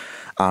prison.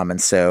 And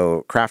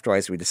so,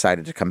 craft-wise, we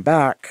decided to come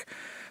back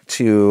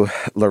to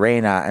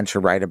Lorena and to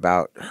write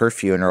about her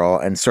funeral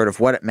and sort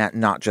of what it meant,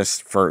 not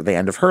just for the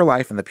end of her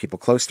life and the people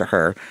close to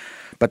her,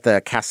 but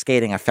the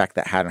cascading effect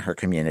that had on her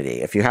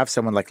community. If you have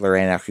someone like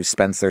Lorena who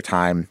spends their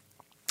time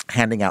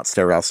handing out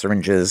sterile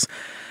syringes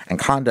and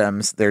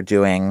condoms, they're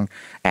doing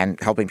and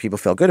helping people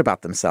feel good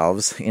about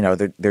themselves.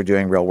 They're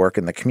doing real work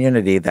in the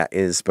community that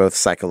is both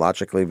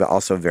psychologically but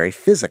also very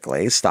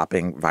physically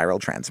stopping viral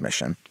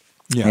transmission.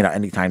 Yeah.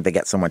 Anytime they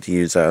get someone to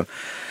use a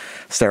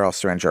sterile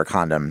syringe or a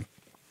condom.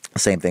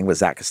 Same thing with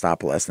Zach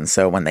Kostopoulos. And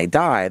so when they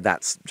die,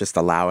 that's just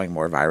allowing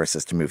more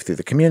viruses to move through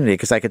the community.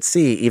 Because I could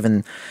see,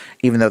 even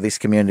though these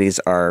communities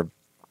are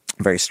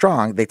very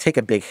strong, they take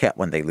a big hit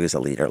when they lose a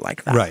leader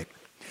like that. Right.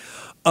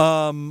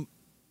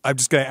 I'm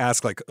just going to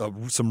ask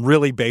some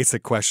really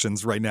basic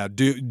questions right now.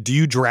 Do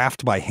you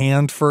draft by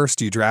hand first?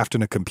 Do you draft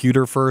in a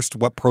computer first?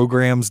 What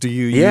programs do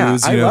you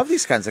use? I love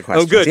these kinds of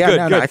questions. Oh, good,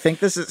 good. I think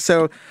this is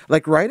so.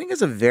 Like writing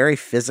is a very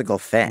physical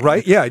thing,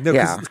 right? Yeah,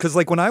 because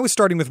like when I was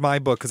starting with my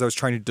book, because I was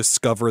trying to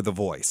discover the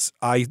voice,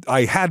 I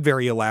had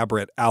very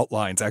elaborate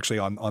outlines actually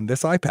on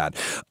this iPad,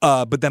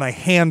 but then I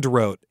hand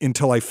wrote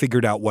until I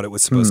figured out what it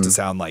was supposed to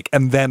sound like,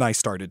 and then I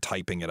started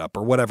typing it up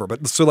or whatever.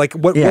 But so like,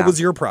 what was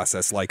your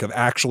process like of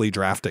actually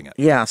drafting it?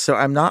 Yeah. So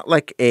I'm not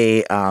like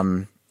I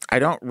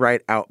don't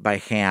write out by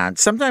hand.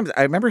 Sometimes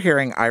I remember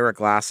hearing Ira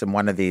Glass in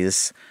one of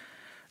these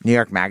New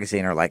York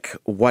Magazine or like,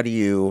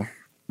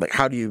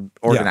 how do you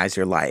organize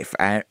your life?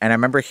 And I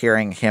remember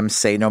hearing him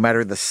say, no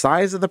matter the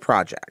size of the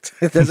project,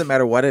 it doesn't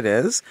matter what it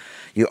is,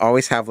 you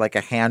always have like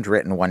a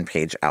handwritten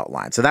 1-page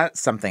outline. So that's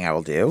something I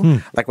will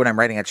do. Like when I'm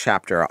writing a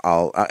chapter,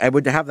 I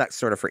would have that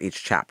sort of for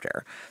each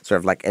chapter, sort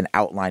of like an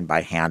outline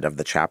by hand of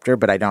the chapter,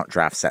 but I don't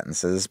draft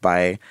sentences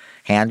by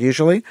hand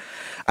usually.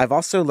 I've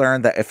also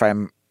learned that if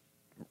I'm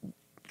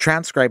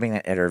transcribing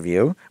an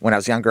interview. When I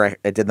was younger,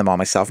 I did them all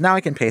myself. Now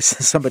I can pay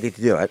somebody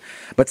to do it.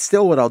 But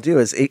still what I'll do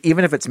is,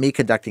 even if it's me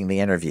conducting the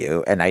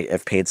interview and I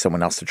have paid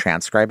someone else to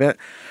transcribe it,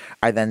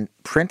 I then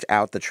print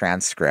out the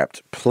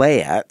transcript,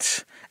 play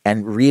it,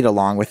 and read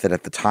along with it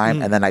at the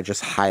time. And then I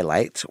just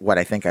highlight what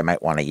I think I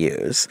might want to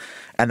use.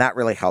 And that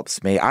really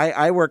helps me.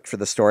 I worked for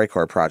the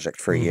StoryCorps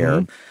project for a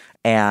year,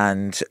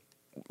 and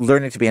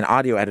learning to be an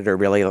audio editor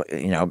really,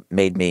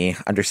 made me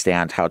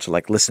understand how to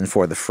listen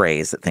for the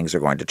phrase that things are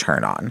going to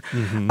turn on.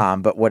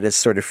 But what has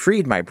sort of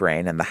freed my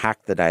brain and the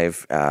hack that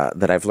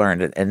I've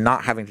learned, and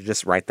not having to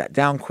just write that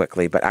down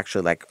quickly, but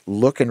actually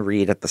look and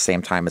read at the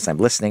same time as I'm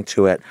listening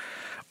to it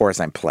or as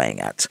I'm playing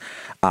it.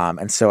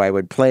 And so I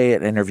would play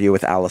an interview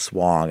with Alice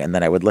Wong, and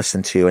then I would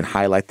listen to and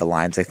highlight the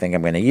lines I think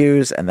I'm going to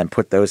use, and then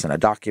put those in a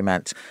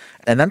document.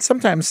 And then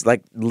sometimes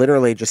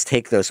literally just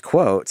take those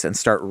quotes and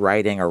start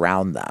writing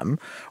around them,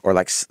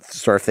 or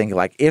sort of thinking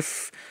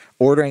if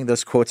ordering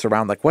those quotes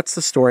around, what's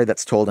the story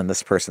that's told in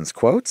this person's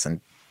quotes?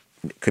 And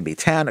it could be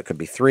 10, it could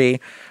be 3,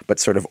 but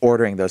sort of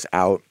ordering those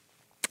out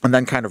and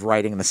then kind of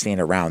writing the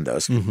scene around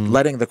those,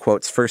 letting the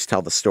quotes first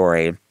tell the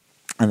story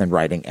and then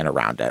writing in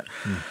around it.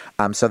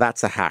 So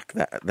that's a hack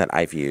that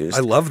I've used. I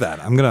love that.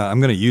 I'm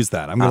gonna use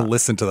that. I'm gonna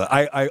listen to that.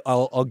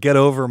 I'll get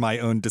over my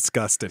own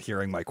disgust at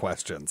hearing my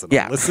questions and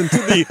I'll listen to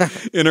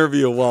the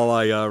interview while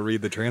I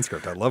read the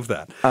transcript. I love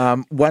that.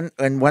 One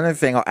other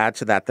thing I'll add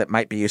to that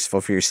might be useful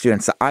for your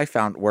students that I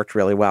found worked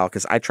really well,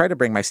 because I try to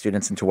bring my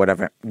students into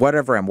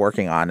whatever I'm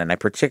working on, and I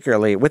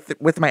particularly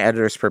with my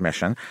editor's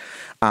permission.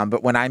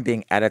 But when I'm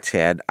being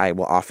edited, I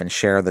will often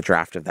share the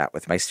draft of that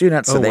with my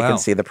students so they can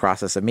see the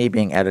process of me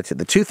being edited.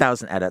 The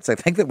 2,000 edits, I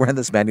think, that were in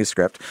this manuscript.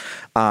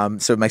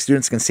 So my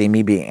students can see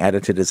me being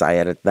edited as I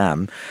edit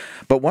them.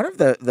 But one of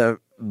the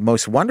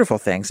most wonderful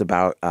things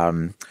about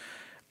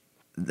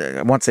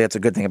I won't say it's a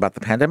good thing about the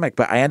pandemic,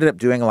 but I ended up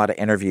doing a lot of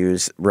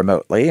interviews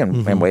remotely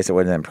in ways that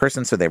wouldn't in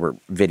person. So they were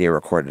video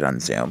recorded on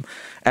Zoom.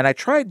 And I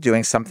tried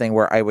doing something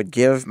where I would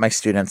give my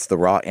students the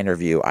raw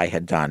interview I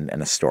had done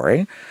in a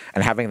story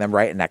and having them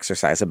write an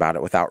exercise about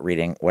it without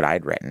reading what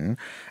I'd written.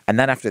 And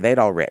then after they'd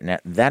all written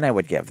it, then I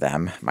would give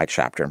them my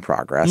chapter in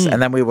progress.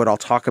 And then we would all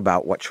talk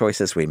about what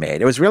choices we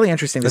made. It was really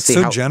interesting to see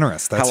so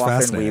generous. That's how often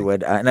fascinating. we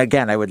would, and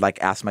again, I would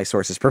like ask my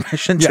sources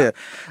permission to,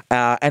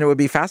 and it would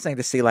be fascinating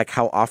to see like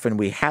how often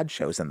we had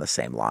chosen the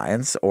same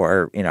lines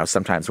or, you know,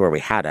 sometimes where we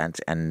hadn't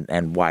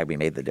and why we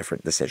made the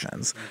different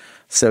decisions.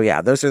 So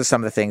yeah, those are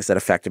some of the things that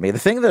affected me. The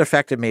thing that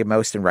affected me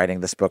most in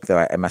writing this book,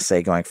 though, I must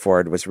say going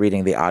forward, was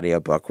reading the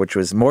audiobook, which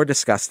was more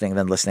disgusting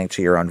than listening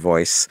to your own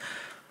voice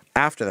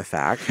after the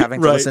fact,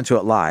 having to listen to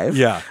it live.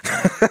 Yeah.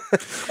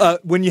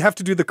 When you have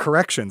to do the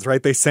corrections,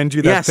 right? They send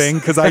you that thing,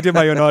 because I did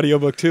my own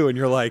audiobook too, and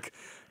you're like,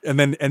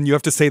 and you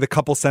have to say the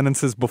couple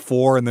sentences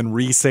before and then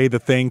re-say the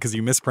thing because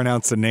you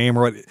mispronounced a name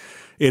or what.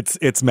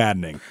 It's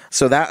maddening.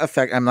 So that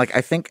effect, I'm like,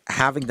 I think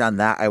having done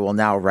that, I will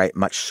now write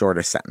much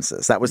shorter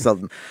sentences. That was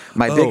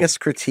my biggest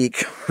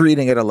critique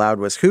reading it aloud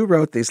was who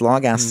wrote these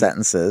long ass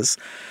sentences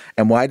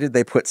and why did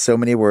they put so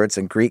many words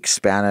in Greek,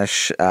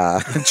 Spanish,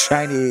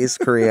 Chinese,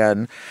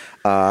 Korean,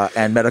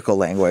 and medical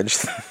language?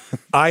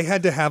 I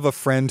had to have a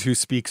friend who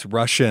speaks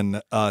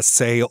Russian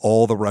say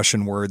all the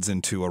Russian words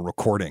into a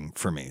recording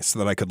for me so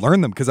that I could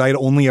learn them because I had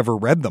only ever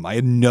read them. I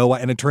had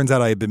and it turns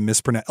out I had been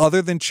mispronounced.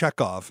 Other than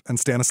Chekhov and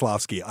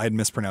Stanislavski, I had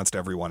mispronounced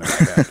everyone in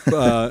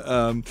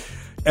that.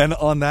 And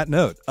on that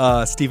note,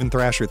 Stephen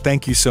Thrasher,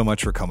 thank you so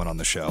much for coming on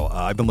the show.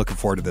 I've been looking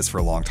forward to this for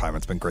a long time.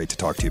 It's been great to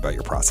talk to you about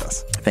your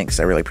process. Thanks.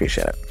 I really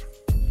appreciate it.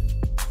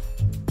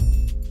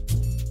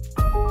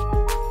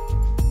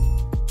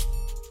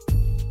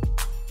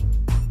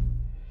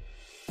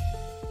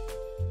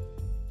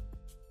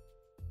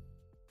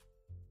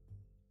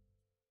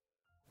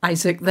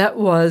 Isaac, that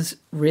was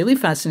really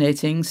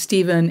fascinating.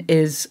 Stephen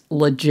is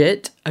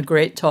legit a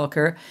great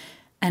talker.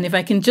 And if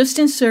I can just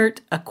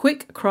insert a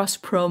quick cross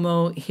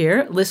promo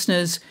here,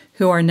 listeners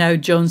who are now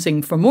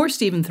jonesing for more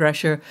Stephen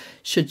Thrasher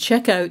should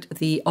check out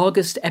the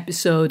August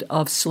episode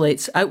of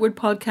Slate's Outward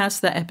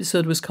podcast. That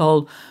episode was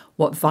called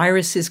What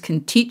Viruses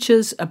Can Teach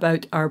Us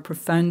About Our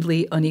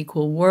Profoundly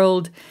Unequal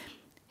World.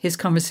 His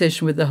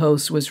conversation with the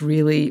host was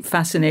really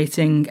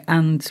fascinating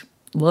and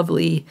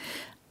lovely.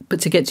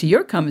 But to get to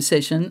your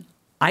conversation,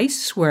 I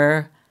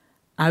swear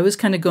I was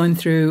kind of going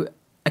through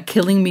a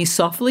killing me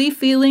softly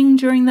feeling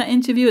during that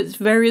interview at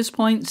various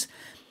points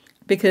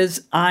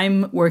because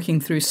I'm working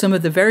through some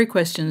of the very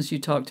questions you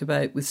talked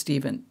about with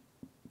Stephen.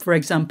 For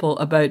example,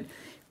 about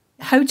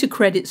how to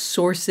credit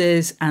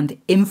sources and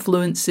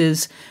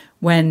influences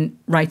when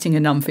writing a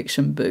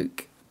nonfiction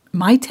book.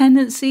 My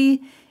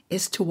tendency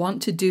is to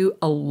want to do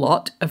a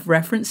lot of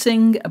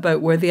referencing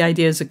about where the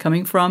ideas are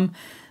coming from,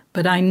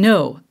 but I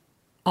know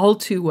all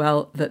too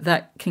well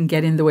that can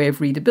get in the way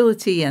of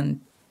readability and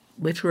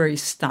literary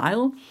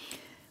style.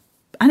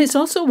 And it's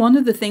also one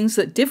of the things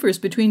that differs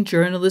between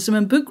journalism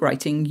and book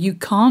writing. You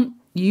can't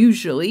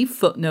usually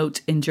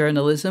footnote in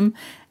journalism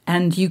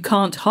and you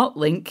can't hot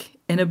link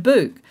in a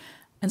book.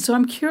 And so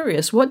I'm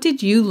curious, what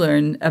did you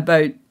learn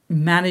about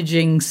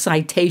managing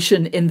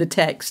citation in the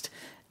text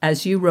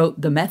as you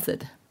wrote the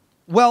method?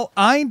 Well,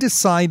 I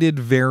decided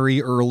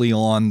very early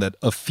on that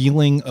a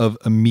feeling of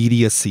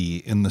immediacy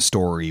in the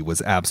story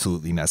was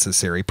absolutely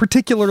necessary,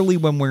 particularly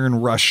when we're in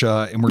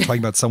Russia and we're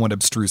talking about somewhat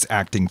abstruse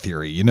acting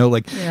theory. You know,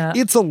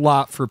 It's a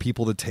lot for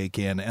people to take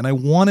in, and I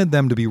wanted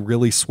them to be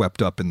really swept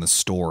up in the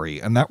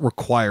story, and that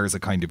requires a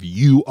kind of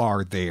you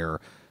are there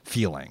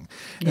feeling.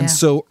 Yeah. And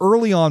so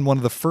early on, one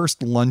of the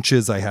first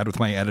lunches I had with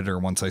my editor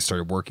once I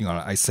started working on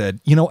it, I said,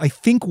 I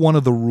think one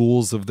of the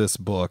rules of this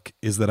book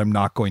is that I'm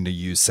not going to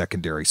use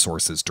secondary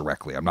sources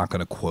directly. I'm not going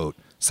to quote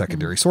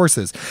secondary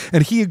sources.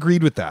 And he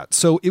agreed with that.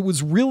 So it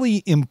was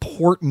really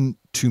important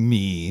to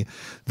me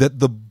that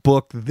the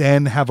book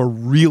then have a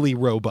really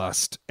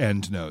robust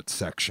endnotes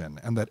section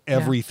and that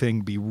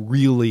everything be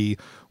really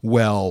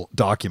well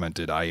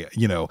documented. I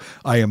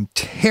am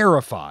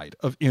terrified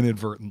of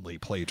inadvertently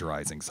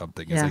plagiarizing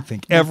something, as I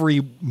think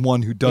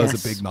everyone who does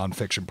a big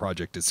nonfiction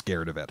project is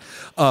scared of it.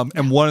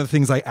 And one of the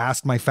things I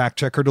asked my fact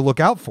checker to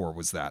look out for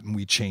was that, and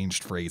we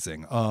changed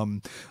phrasing.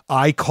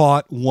 I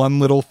caught one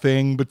little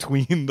thing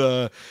between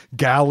the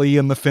galley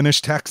and the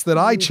finished text that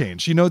I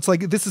changed. It's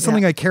like, this is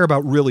something I care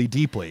about really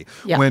deeply.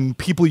 Yeah. When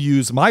people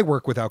use my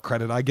work without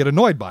credit, I get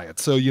annoyed by it.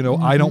 So,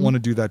 I don't want to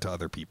do that to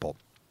other people.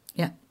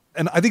 Yeah.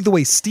 And I think the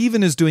way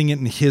Stephen is doing it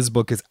in his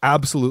book is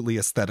absolutely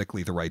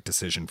aesthetically the right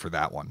decision for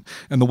that one.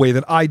 And the way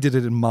that I did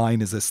it in mine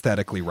is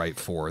aesthetically right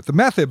for the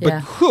method.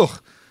 But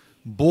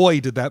boy,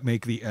 did that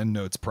make the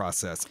endnotes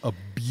process a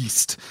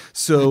beast.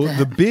 So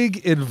the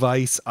big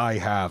advice I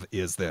have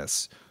is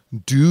this: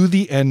 do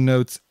the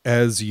endnotes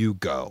as you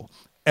go.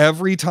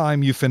 Every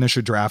time you finish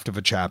a draft of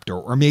a chapter,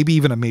 or maybe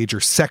even a major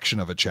section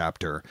of a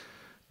chapter,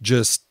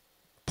 just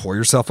pour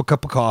yourself a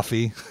cup of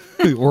coffee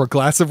or a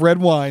glass of red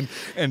wine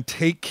and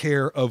take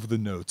care of the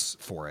notes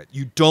for it.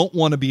 You don't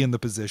want to be in the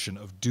position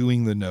of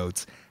doing the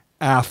notes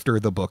after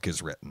the book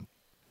is written.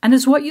 And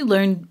has what you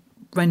learned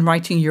when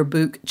writing your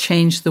book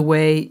changed the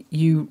way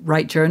you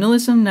write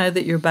journalism now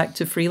that you're back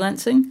to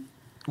freelancing?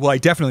 Well, I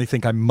definitely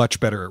think I'm much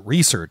better at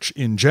research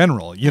in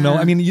general. You know,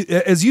 I mean,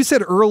 as you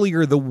said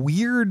earlier, the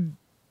weird,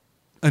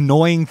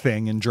 annoying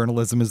thing in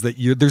journalism is that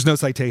there's no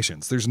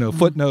citations, there's no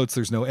footnotes,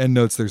 there's no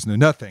endnotes, there's no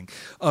nothing.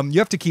 You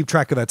have to keep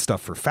track of that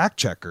stuff for fact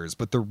checkers,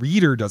 but the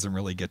reader doesn't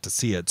really get to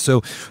see it.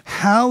 So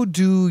how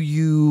do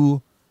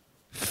you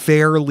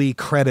fairly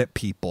credit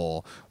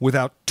people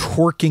without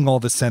torquing all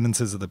the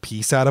sentences of the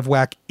piece out of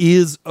whack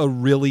is a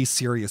really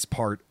serious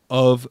part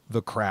of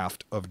the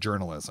craft of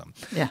journalism.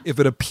 Yeah. If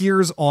it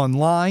appears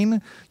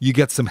online, you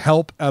get some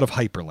help out of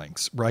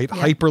hyperlinks, right?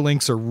 Yeah.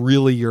 Hyperlinks are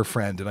really your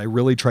friend, and I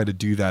really try to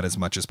do that as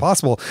much as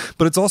possible.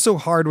 But it's also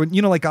hard when,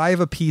 you know, like I have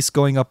a piece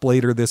going up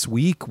later this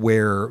week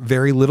where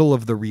very little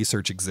of the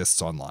research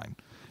exists online.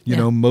 You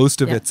know,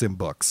 most of it's in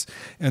books.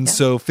 And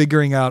so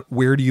figuring out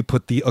where do you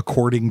put the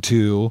according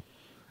to,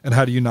 and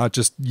how do you not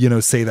just, you know,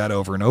 say that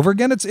over and over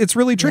again? It's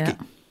really tricky.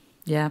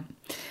 Yeah.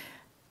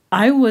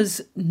 I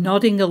was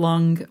nodding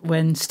along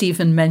when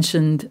Stephen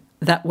mentioned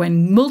that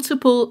when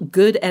multiple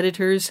good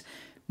editors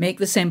make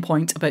the same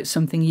point about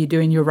something you do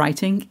in your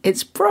writing,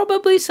 it's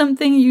probably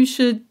something you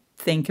should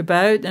think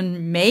about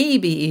and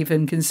maybe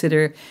even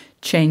consider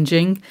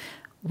changing.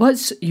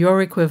 What's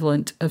your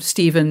equivalent of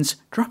Stephen's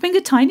dropping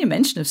a tiny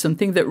mention of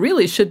something that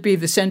really should be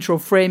the central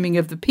framing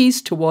of the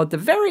piece toward the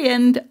very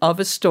end of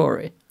a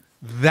story?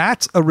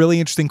 That's a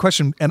really interesting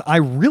question, and I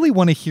really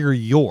want to hear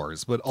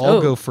yours, but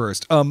I'll go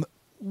first.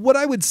 What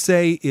I would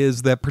say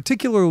is that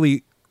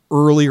particularly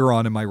earlier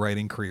on in my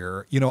writing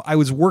career, you know, I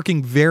was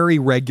working very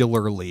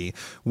regularly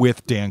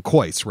with Dan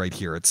Kois right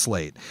here at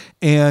Slate.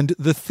 And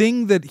the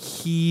thing that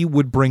he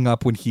would bring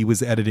up when he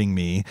was editing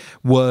me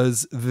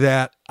was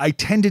that I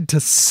tended to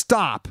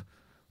stop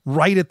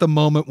right at the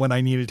moment when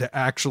I needed to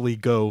actually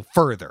go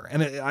further.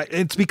 And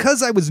it's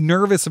because I was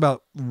nervous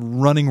about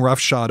running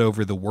roughshod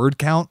over the word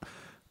count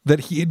that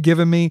he had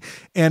given me.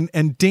 And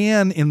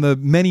Dan, in the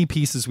many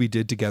pieces we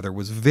did together,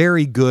 was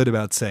very good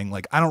about saying,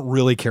 like, I don't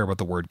really care about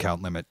the word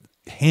count limit.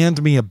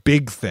 Hand me a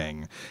big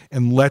thing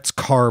and let's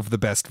carve the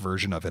best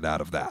version of it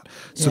out of that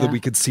so that we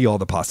could see all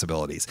the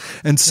possibilities.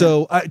 And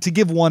so to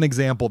give one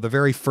example, the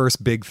very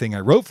first big thing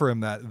I wrote for him,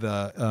 that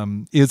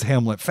the Is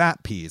Hamlet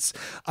Fat piece,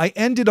 I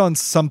ended on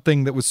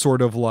something that was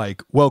sort of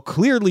like, well,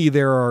 clearly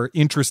there are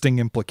interesting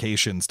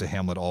implications to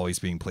Hamlet always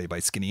being played by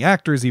skinny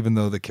actors, even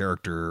though the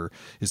character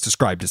is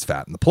described as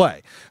fat in the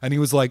play. And he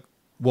was like,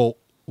 well,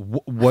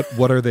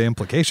 what are the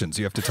implications?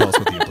 You have to tell us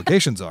what the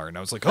implications are. And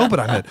I was like, oh, but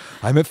I'm at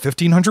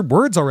 1,500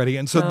 words already.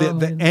 And so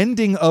the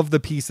ending of the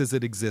piece as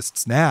it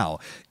exists now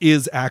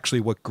is actually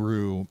what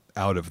grew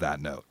out of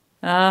that note.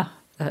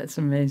 That's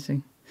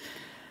amazing.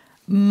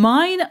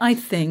 Mine, I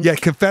think... Yeah,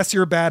 confess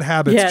your bad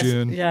habits,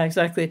 June. Yeah,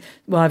 exactly.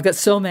 Well, I've got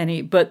so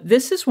many, but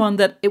this is one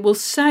that it will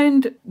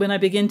sound, when I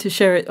begin to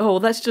share it, oh,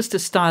 that's just a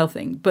style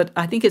thing. But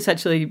I think it's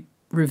actually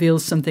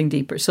reveals something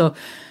deeper. So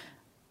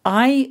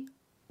I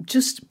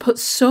just put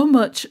so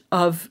much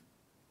of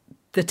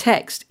the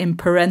text in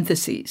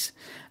parentheses.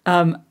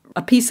 A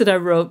piece that I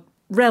wrote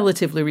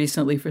relatively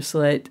recently for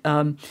Slate,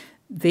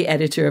 the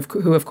editor,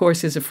 who of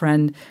course is a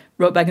friend,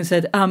 wrote back and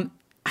said, I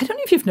don't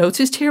know if you've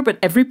noticed here, but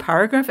every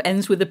paragraph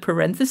ends with a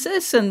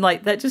parenthesis, and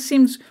like that just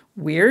seems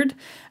weird.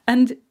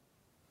 And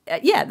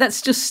yeah,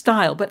 that's just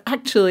style. But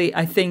actually,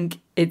 I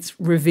think it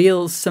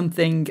reveals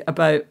something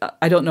about,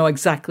 I don't know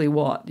exactly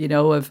what, you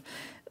know, of,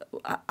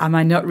 am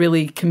I not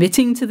really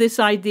committing to this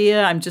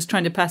idea? I'm just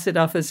trying to pass it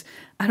off as,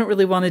 I don't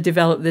really want to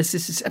develop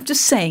this. I'm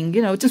just saying,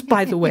 you know, just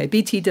by the way,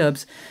 BT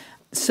dubs.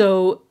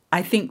 So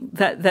I think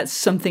that that's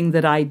something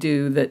that I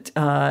do, that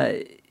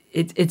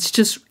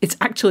it's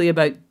actually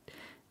about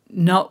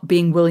not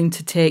being willing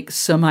to take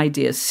some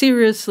ideas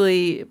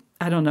seriously.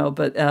 I don't know,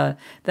 but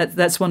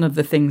that's one of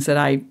the things that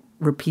I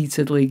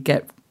repeatedly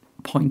get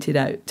pointed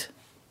out.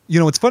 You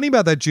know, what's funny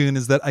about that, June,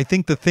 is that I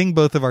think the thing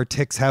both of our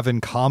tics have in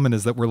common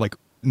is that we're like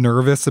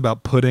nervous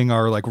about putting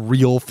our like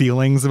real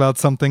feelings about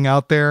something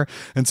out there.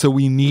 And so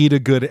we need a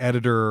good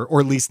editor, or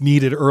at least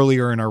needed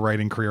earlier in our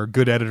writing career, a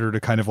good editor to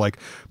kind of like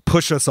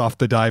push us off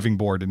the diving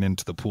board and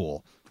into the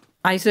pool.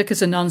 Isaac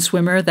is a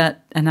non-swimmer.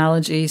 That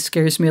analogy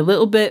scares me a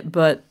little bit,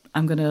 but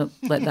I'm going to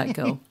let that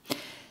go.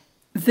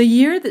 The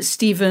year that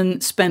Stephen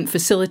spent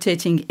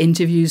facilitating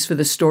interviews for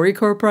the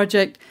StoryCorps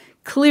project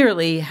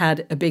clearly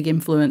had a big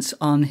influence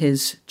on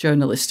his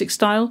journalistic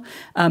style.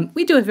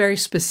 We do a very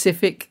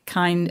specific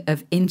kind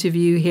of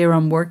interview here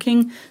on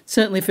Working.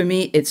 Certainly for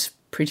me, it's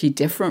pretty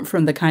different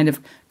from the kind of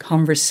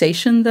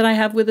conversation that I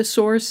have with a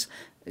source.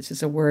 This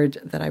is a word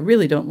that I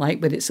really don't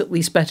like, but it's at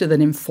least better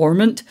than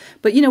informant.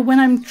 But, you know, when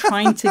I'm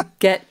trying to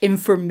get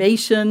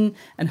information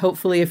and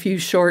hopefully a few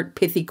short,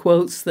 pithy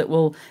quotes that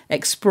will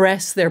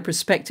express their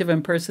perspective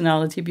and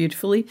personality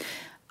beautifully,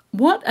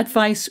 what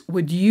advice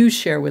would you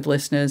share with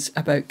listeners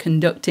about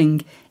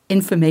conducting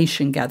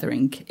information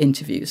gathering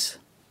interviews?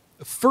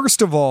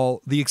 First of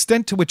all, the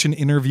extent to which an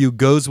interview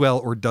goes well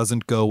or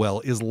doesn't go well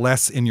is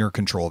less in your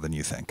control than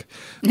you think.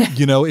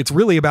 You know, it's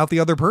really about the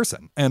other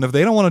person. And if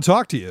they don't want to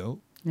talk to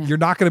you, you're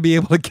not going to be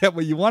able to get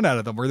what you want out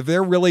of them. Or if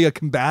they're really a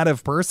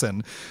combative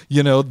person,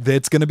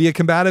 that's going to be a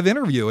combative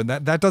interview. And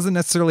that doesn't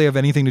necessarily have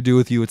anything to do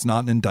with you. It's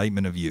not an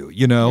indictment of you,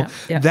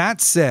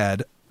 That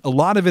said, a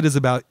lot of it is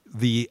about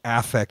the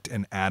affect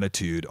and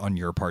attitude on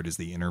your part as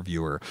the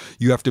interviewer.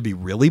 You have to be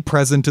really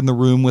present in the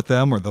room with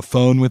them or the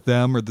phone with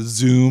them or the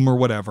Zoom or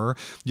whatever.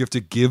 You have to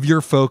give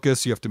your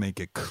focus. You have to make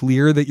it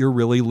clear that you're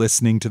really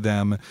listening to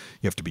them.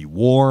 You have to be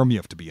warm. You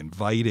have to be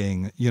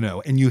inviting,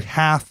 and you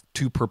have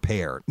to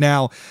prepare.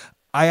 Now,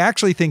 I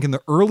actually think in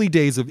the early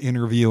days of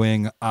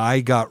interviewing, I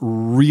got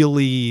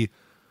really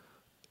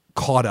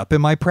caught up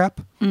in my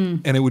prep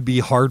and it would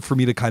be hard for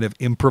me to kind of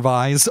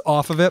improvise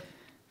off of it.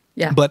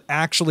 Yeah. But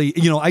actually,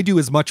 I do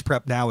as much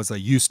prep now as I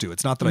used to.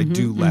 It's not that I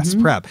do less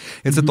prep.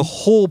 It's that the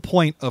whole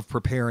point of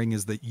preparing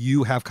is that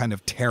you have kind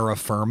of terra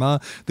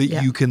firma that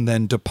you can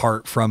then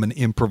depart from and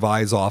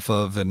improvise off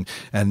of. And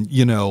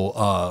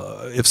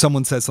if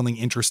someone says something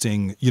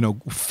interesting,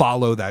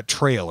 follow that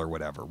trail or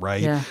whatever,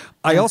 right? Yeah.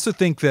 I also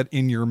think that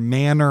in your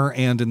manner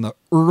and in the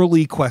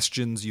early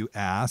questions you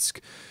ask,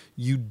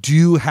 you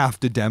do have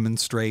to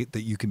demonstrate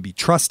that you can be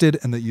trusted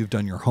and that you've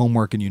done your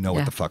homework and you know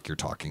what the fuck you're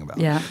talking about.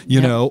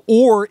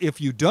 Or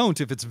if you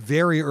don't, if it's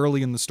very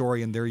early in the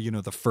story and they're,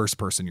 the first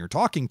person you're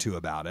talking to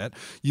about it,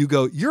 you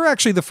go, you're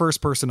actually the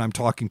first person I'm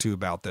talking to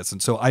about this.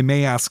 And so I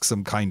may ask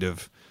some kind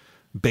of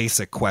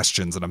basic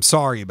questions and I'm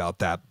sorry about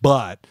that.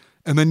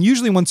 And then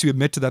usually once you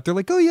admit to that, they're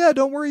like, oh yeah,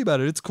 don't worry about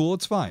it. It's cool.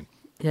 It's fine.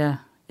 Yeah.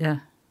 Yeah.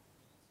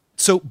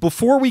 So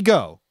before we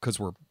go, because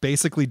we're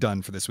basically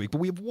done for this week, but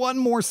we have one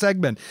more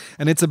segment,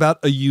 and it's about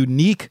a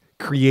unique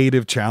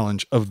creative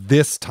challenge of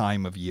this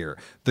time of year,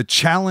 the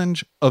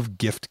challenge of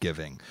gift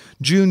giving.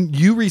 June,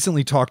 you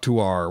recently talked to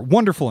our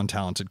wonderful and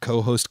talented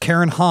co-host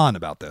Karen Hahn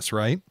about this,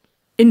 right?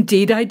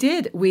 Indeed, I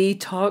did. We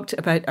talked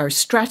about our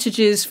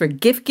strategies for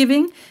gift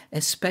giving,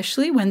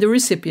 especially when the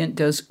recipient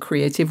does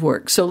creative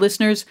work. So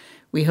listeners,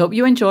 we hope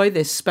you enjoy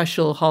this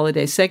special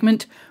holiday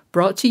segment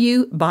brought to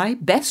you by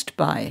Best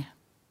Buy.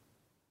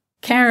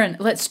 Karen,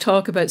 let's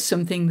talk about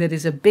something that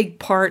is a big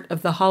part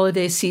of the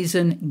holiday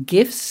season,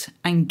 gifts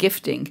and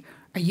gifting.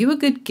 Are you a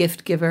good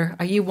gift giver?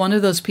 Are you one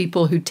of those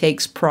people who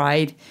takes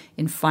pride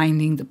in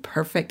finding the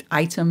perfect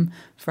item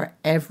for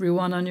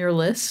everyone on your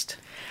list?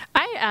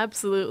 I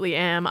absolutely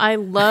am. I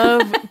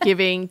love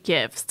giving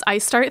gifts. I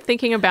start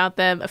thinking about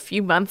them a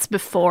few months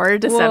before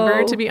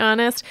December, to be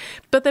honest.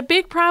 But the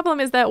big problem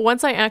is that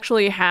once I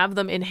actually have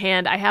them in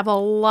hand, I have a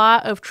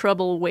lot of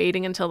trouble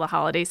waiting until the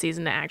holiday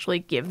season to actually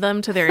give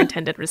them to their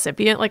intended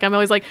recipient. I'm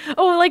always like, can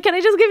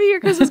I just give you your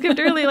Christmas gift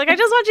early? I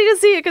just want you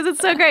to see it because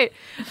it's so great.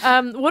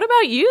 What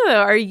about you,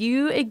 though? Are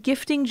you a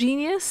gifting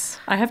genius?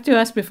 I have to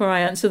ask before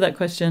I answer that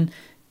question.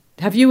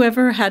 Have you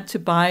ever had to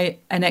buy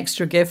an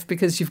extra gift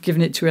because you've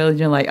given it too early and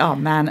you're like, oh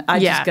man, I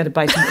just got to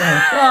buy something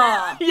else.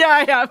 Oh. Yeah,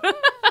 I have.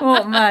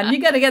 Oh man,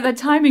 you got to get the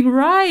timing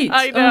right.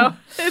 I know.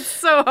 It's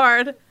so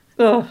hard.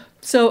 Oh.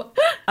 So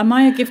am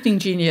I a gifting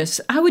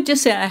genius? I would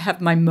just say I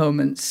have my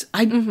moments.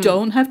 I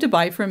don't have to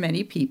buy for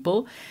many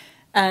people.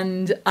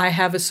 And I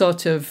have a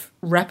sort of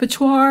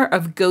repertoire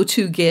of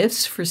go-to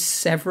gifts for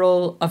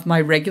several of my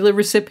regular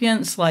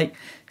recipients, like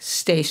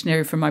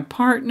stationery for my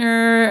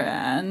partner.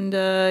 And,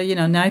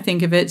 now I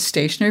think of it,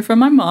 stationery for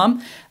my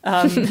mom.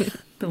 A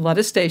lot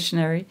of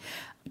stationery.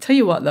 I'll tell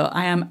you what, though,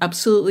 I am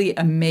absolutely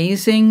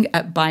amazing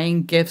at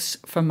buying gifts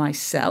for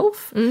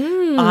myself.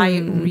 I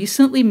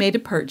recently made a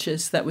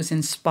purchase that was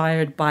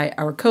inspired by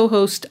our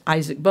co-host,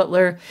 Isaac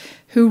Butler,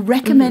 who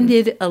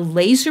recommended a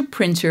laser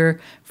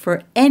printer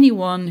for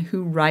anyone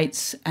who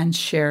writes and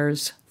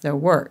shares their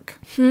work.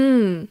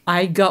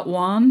 I got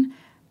one,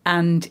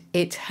 and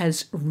it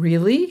has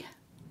really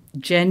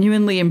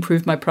genuinely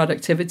improved my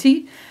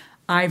productivity.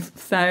 I've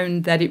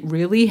found that it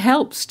really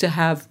helps to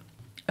have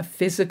a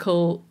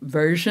physical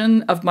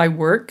version of my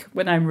work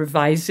when I'm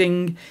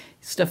revising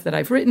stuff that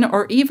I've written,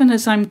 or even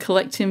as I'm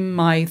collecting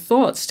my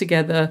thoughts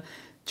together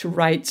to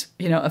write,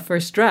 a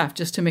first draft,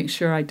 just to make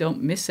sure I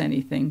don't miss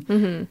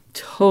anything.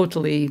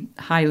 Totally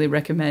highly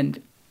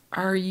recommend.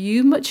 Are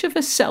you much of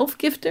a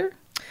self-gifter?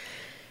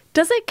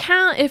 Does it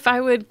count if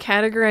I would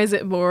categorize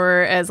it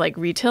more as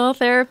retail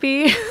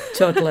therapy?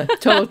 Totally.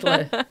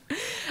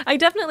 I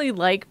definitely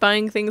like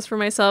buying things for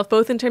myself,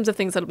 both in terms of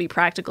things that'll be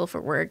practical for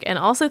work and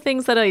also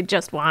things that I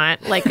just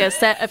want, like a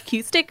set of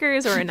cute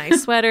stickers or a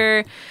nice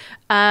sweater.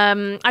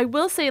 I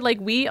will say,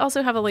 we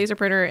also have a laser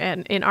printer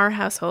in our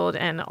household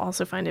and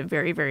also find it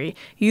very, very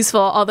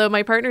useful. Although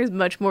my partner is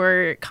much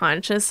more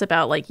conscious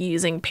about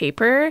using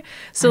paper.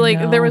 So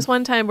there was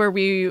one time where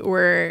we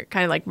were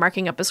kind of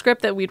marking up a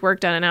script that we'd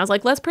worked on, and I was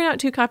like, let's print out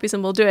 2 copies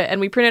and we'll do it.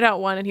 And we printed out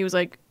one, and he was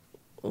like,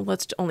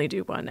 let's only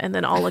do one, and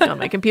then I'll look on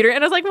my computer.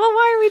 And I was like, well,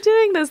 why are we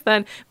doing this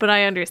then? But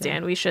I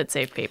understand we should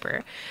save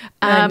paper.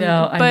 I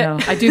know.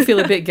 I do feel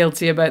a bit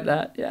guilty about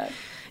that. Yeah.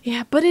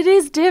 Yeah, but it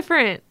is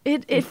different.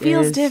 It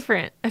feels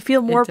different. I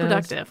feel more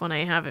productive when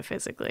I have it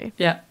physically.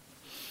 Yeah.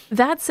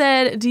 That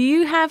said, do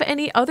you have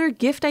any other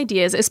gift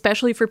ideas,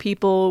 especially for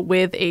people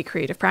with a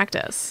creative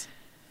practice?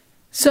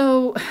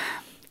 So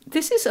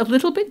this is a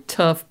little bit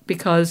tough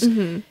because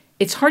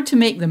it's hard to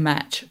make the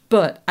match,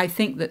 but I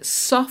think that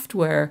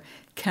software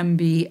can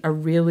be a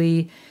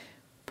really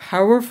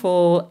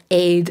powerful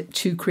aid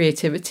to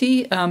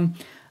creativity.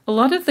 A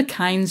lot of the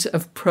kinds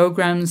of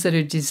programs that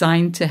are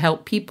designed to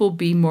help people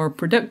be more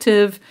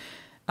productive,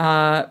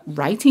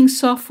 writing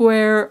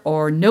software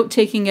or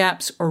note-taking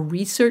apps or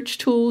research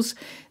tools,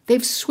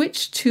 they've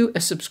switched to a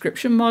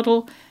subscription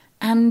model,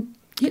 and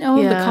the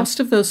cost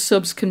of those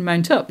subs can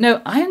mount up.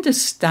 Now, I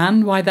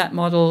understand why that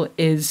model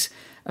is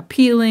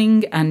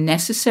appealing and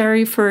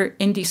necessary for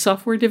indie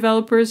software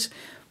developers,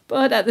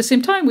 but at the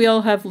same time, we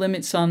all have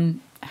limits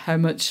on how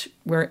much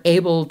we're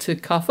able to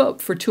cough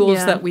up for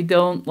tools that we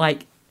don't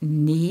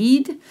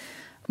need.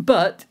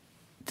 But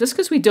just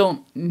because we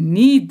don't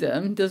need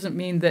them doesn't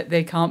mean that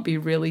they can't be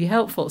really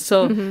helpful.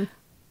 So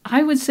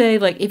I would say,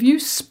 if you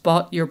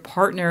spot your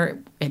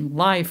partner in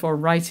life or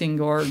writing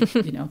or,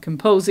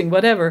 composing,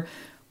 whatever,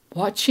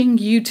 watching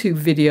YouTube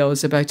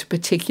videos about a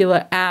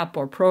particular app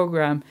or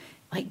program,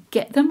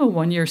 get them a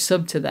 1-year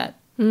sub to that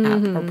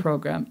app or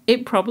program.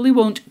 It probably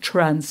won't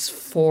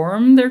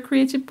transform their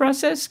creative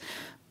process,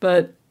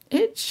 but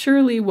it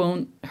surely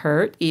won't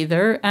hurt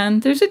either.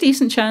 And there's a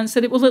decent chance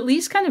that it will at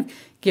least kind of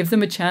give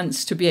them a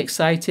chance to be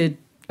excited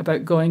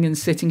about going and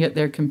sitting at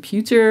their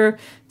computer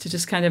to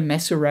just kind of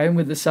mess around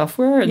with the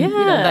software. And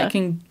that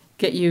can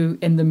get you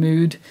in the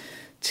mood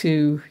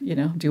to,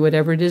 do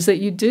whatever it is that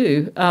you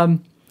do.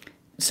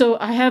 So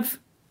I have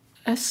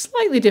a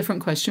slightly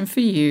different question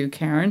for you,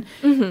 Karen.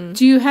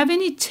 Do you have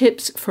any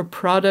tips for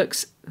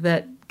products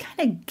that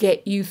kind of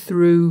get you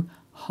through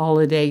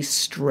holiday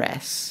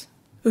stress?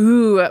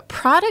 Ooh,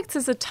 products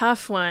is a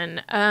tough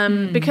one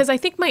because I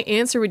think my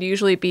answer would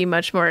usually be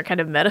much more kind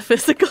of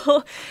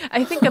metaphysical.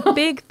 I think a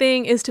big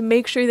thing is to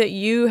make sure that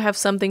you have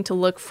something to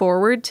look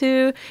forward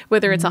to,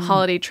 whether it's a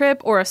holiday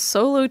trip or a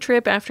solo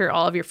trip after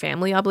all of your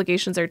family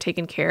obligations are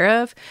taken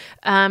care of.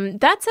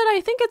 That said,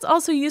 I think it's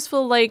also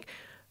useful,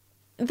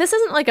 this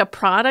isn't a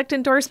product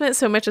endorsement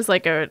so much as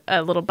a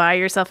little buy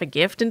yourself a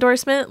gift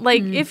endorsement.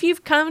 If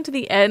you've come to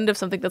the end of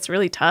something that's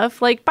really tough,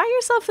 buy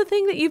yourself the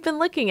thing that you've been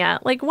looking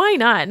at. Why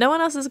not? No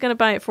one else is going to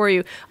buy it for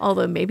you,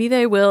 although maybe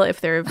they will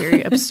if they're a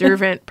very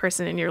observant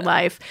person in your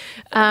life.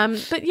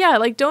 But yeah,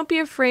 don't be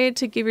afraid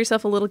to give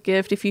yourself a little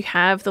gift if you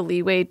have the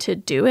leeway to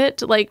do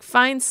it.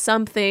 Find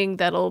something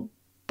that'll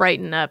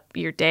brighten up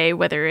your day,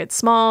 whether it's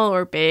small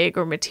or big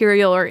or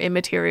material or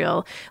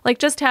immaterial.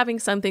 Just having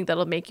something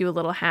that'll make you a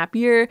little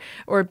happier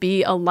or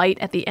be a light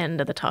at the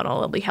end of the tunnel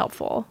will be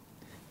helpful.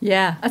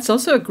 Yeah, that's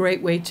also a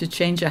great way to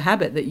change a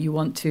habit that you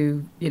want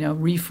to,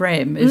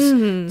 reframe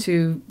is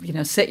to,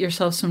 set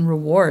yourself some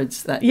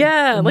rewards that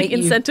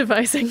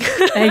incentivizing.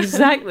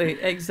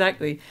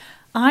 Exactly.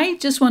 I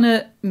just want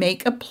to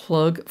make a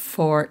plug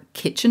for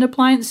kitchen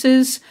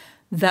appliances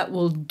that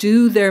will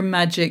do their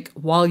magic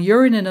while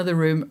you're in another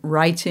room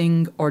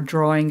writing or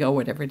drawing or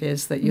whatever it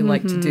is that you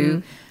like to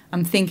do.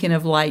 I'm thinking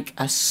of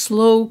a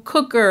slow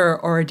cooker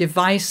or a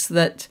device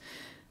that,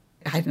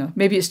 I don't know,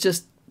 maybe it's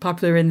just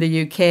popular in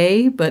the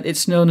UK, but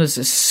it's known as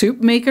a soup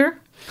maker.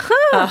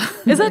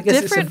 Is that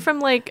different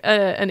from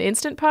an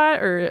Instant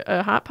Pot or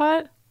a hot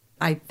pot?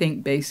 I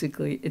think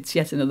basically it's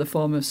yet another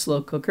form of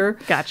slow cooker.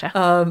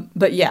 Gotcha.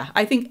 But yeah,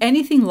 I think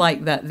anything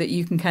like that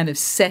you can kind of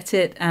set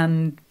it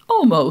and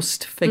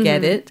almost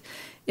forget it.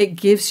 It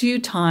gives you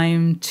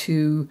time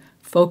to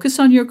focus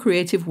on your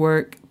creative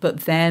work,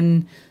 but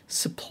then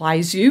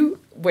supplies you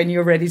when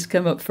you're ready to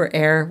come up for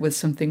air with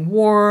something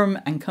warm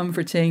and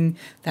comforting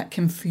that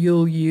can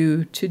fuel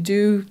you to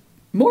do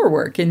more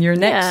work in your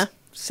next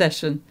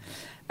session.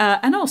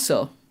 And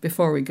also,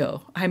 before we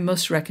go, I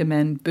must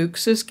recommend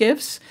books as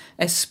gifts,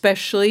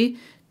 especially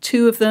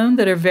 2 of them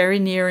that are very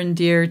near and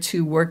dear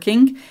to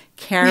working.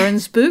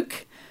 Karen's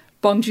book,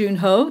 Bong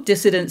Joon-ho,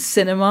 Dissident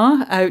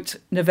Cinema, out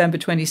November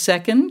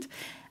 22nd.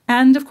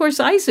 And, of course,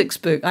 Isaac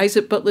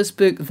Butler's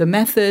book, The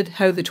Method,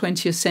 How the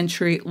 20th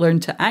Century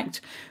Learned to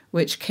Act,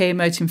 which came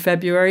out in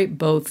February.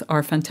 Both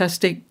are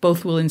fantastic.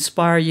 Both will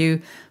inspire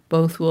you.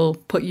 Both will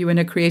put you in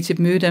a creative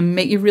mood and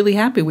make you really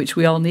happy, which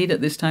we all need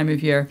at this time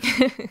of year.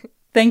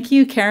 Thank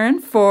you, Karen,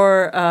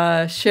 for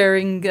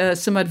sharing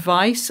some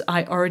advice.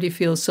 I already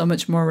feel so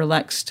much more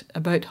relaxed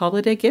about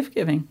holiday gift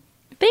giving.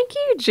 Thank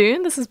you,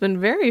 June. This has been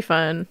very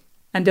fun.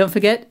 And don't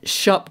forget,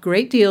 shop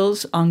great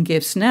deals on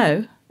gifts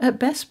now at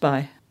Best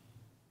Buy.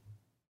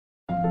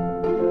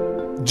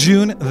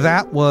 June,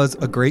 that was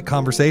a great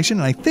conversation,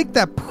 and I think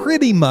that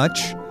pretty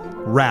much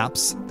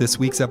wraps this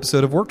week's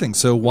episode of Working.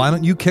 So why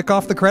don't you kick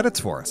off the credits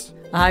for us?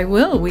 I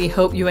will. We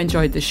hope you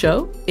enjoyed the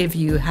show. If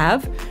you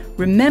have,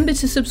 remember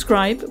to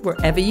subscribe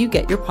wherever you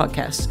get your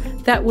podcasts.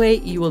 That way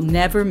you will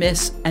never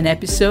miss an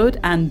episode.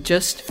 And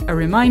just a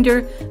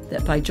reminder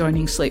that by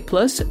joining Slate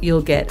Plus,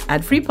 you'll get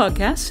ad-free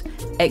podcasts,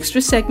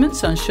 extra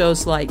segments on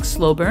shows like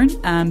Slow Burn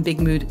and Big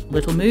Mood,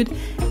 Little Mood,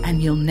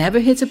 and you'll never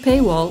hit a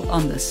paywall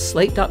on the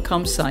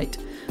Slate.com site.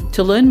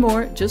 To learn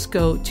more, just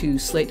go to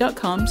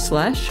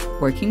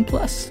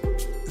slate.com/workingplus.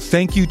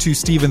 Thank you to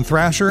Stephen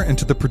Thrasher and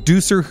to the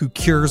producer who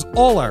cures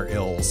all our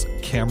ills,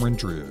 Cameron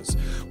Drews.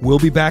 We'll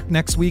be back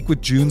next week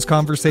with June's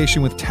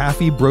conversation with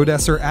Taffy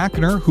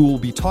Brodesser-Akner, who will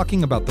be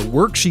talking about the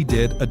work she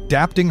did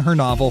adapting her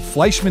novel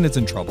Fleischman is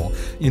in Trouble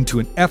into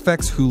an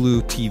FX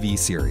Hulu TV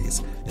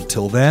series.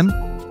 Until then,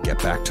 get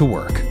back to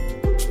work.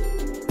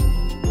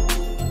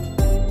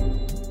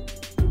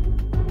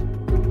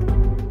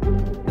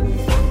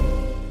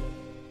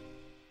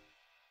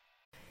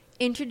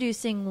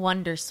 Introducing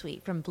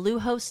Wondersuite from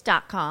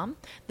Bluehost.com,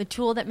 the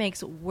tool that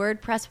makes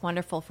WordPress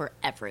wonderful for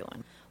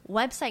everyone.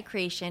 Website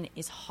creation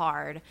is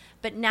hard,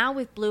 but now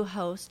with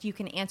Bluehost, you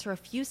can answer a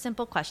few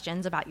simple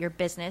questions about your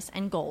business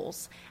and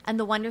goals, and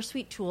the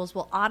Wondersuite tools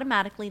will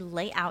automatically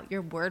lay out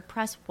your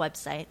WordPress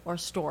website or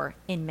store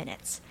in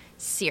minutes.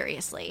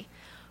 Seriously.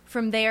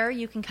 From there,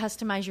 you can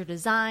customize your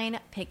design,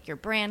 pick your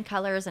brand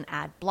colors, and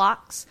add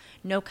blocks.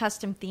 No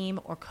custom theme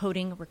or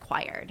coding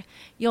required.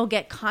 You'll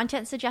get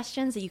content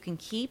suggestions that you can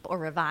keep or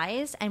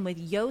revise, and with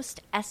Yoast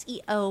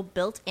SEO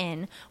built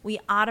in,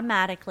 we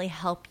automatically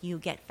help you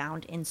get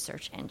found in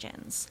search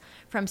engines.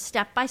 From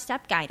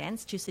step-by-step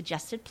guidance to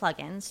suggested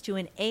plugins to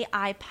an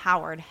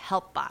AI-powered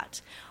help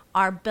bot,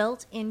 our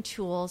built-in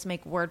tools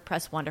make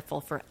WordPress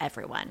wonderful for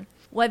everyone.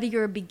 Whether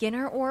you're a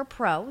beginner or a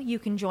pro, you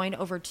can join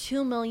over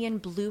 2 million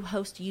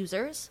Bluehost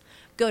users.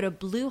 Go to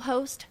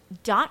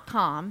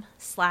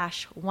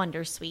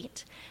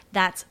bluehost.com/wondersuite.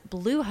 That's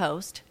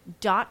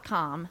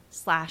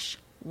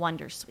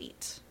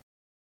bluehost.com/wondersuite.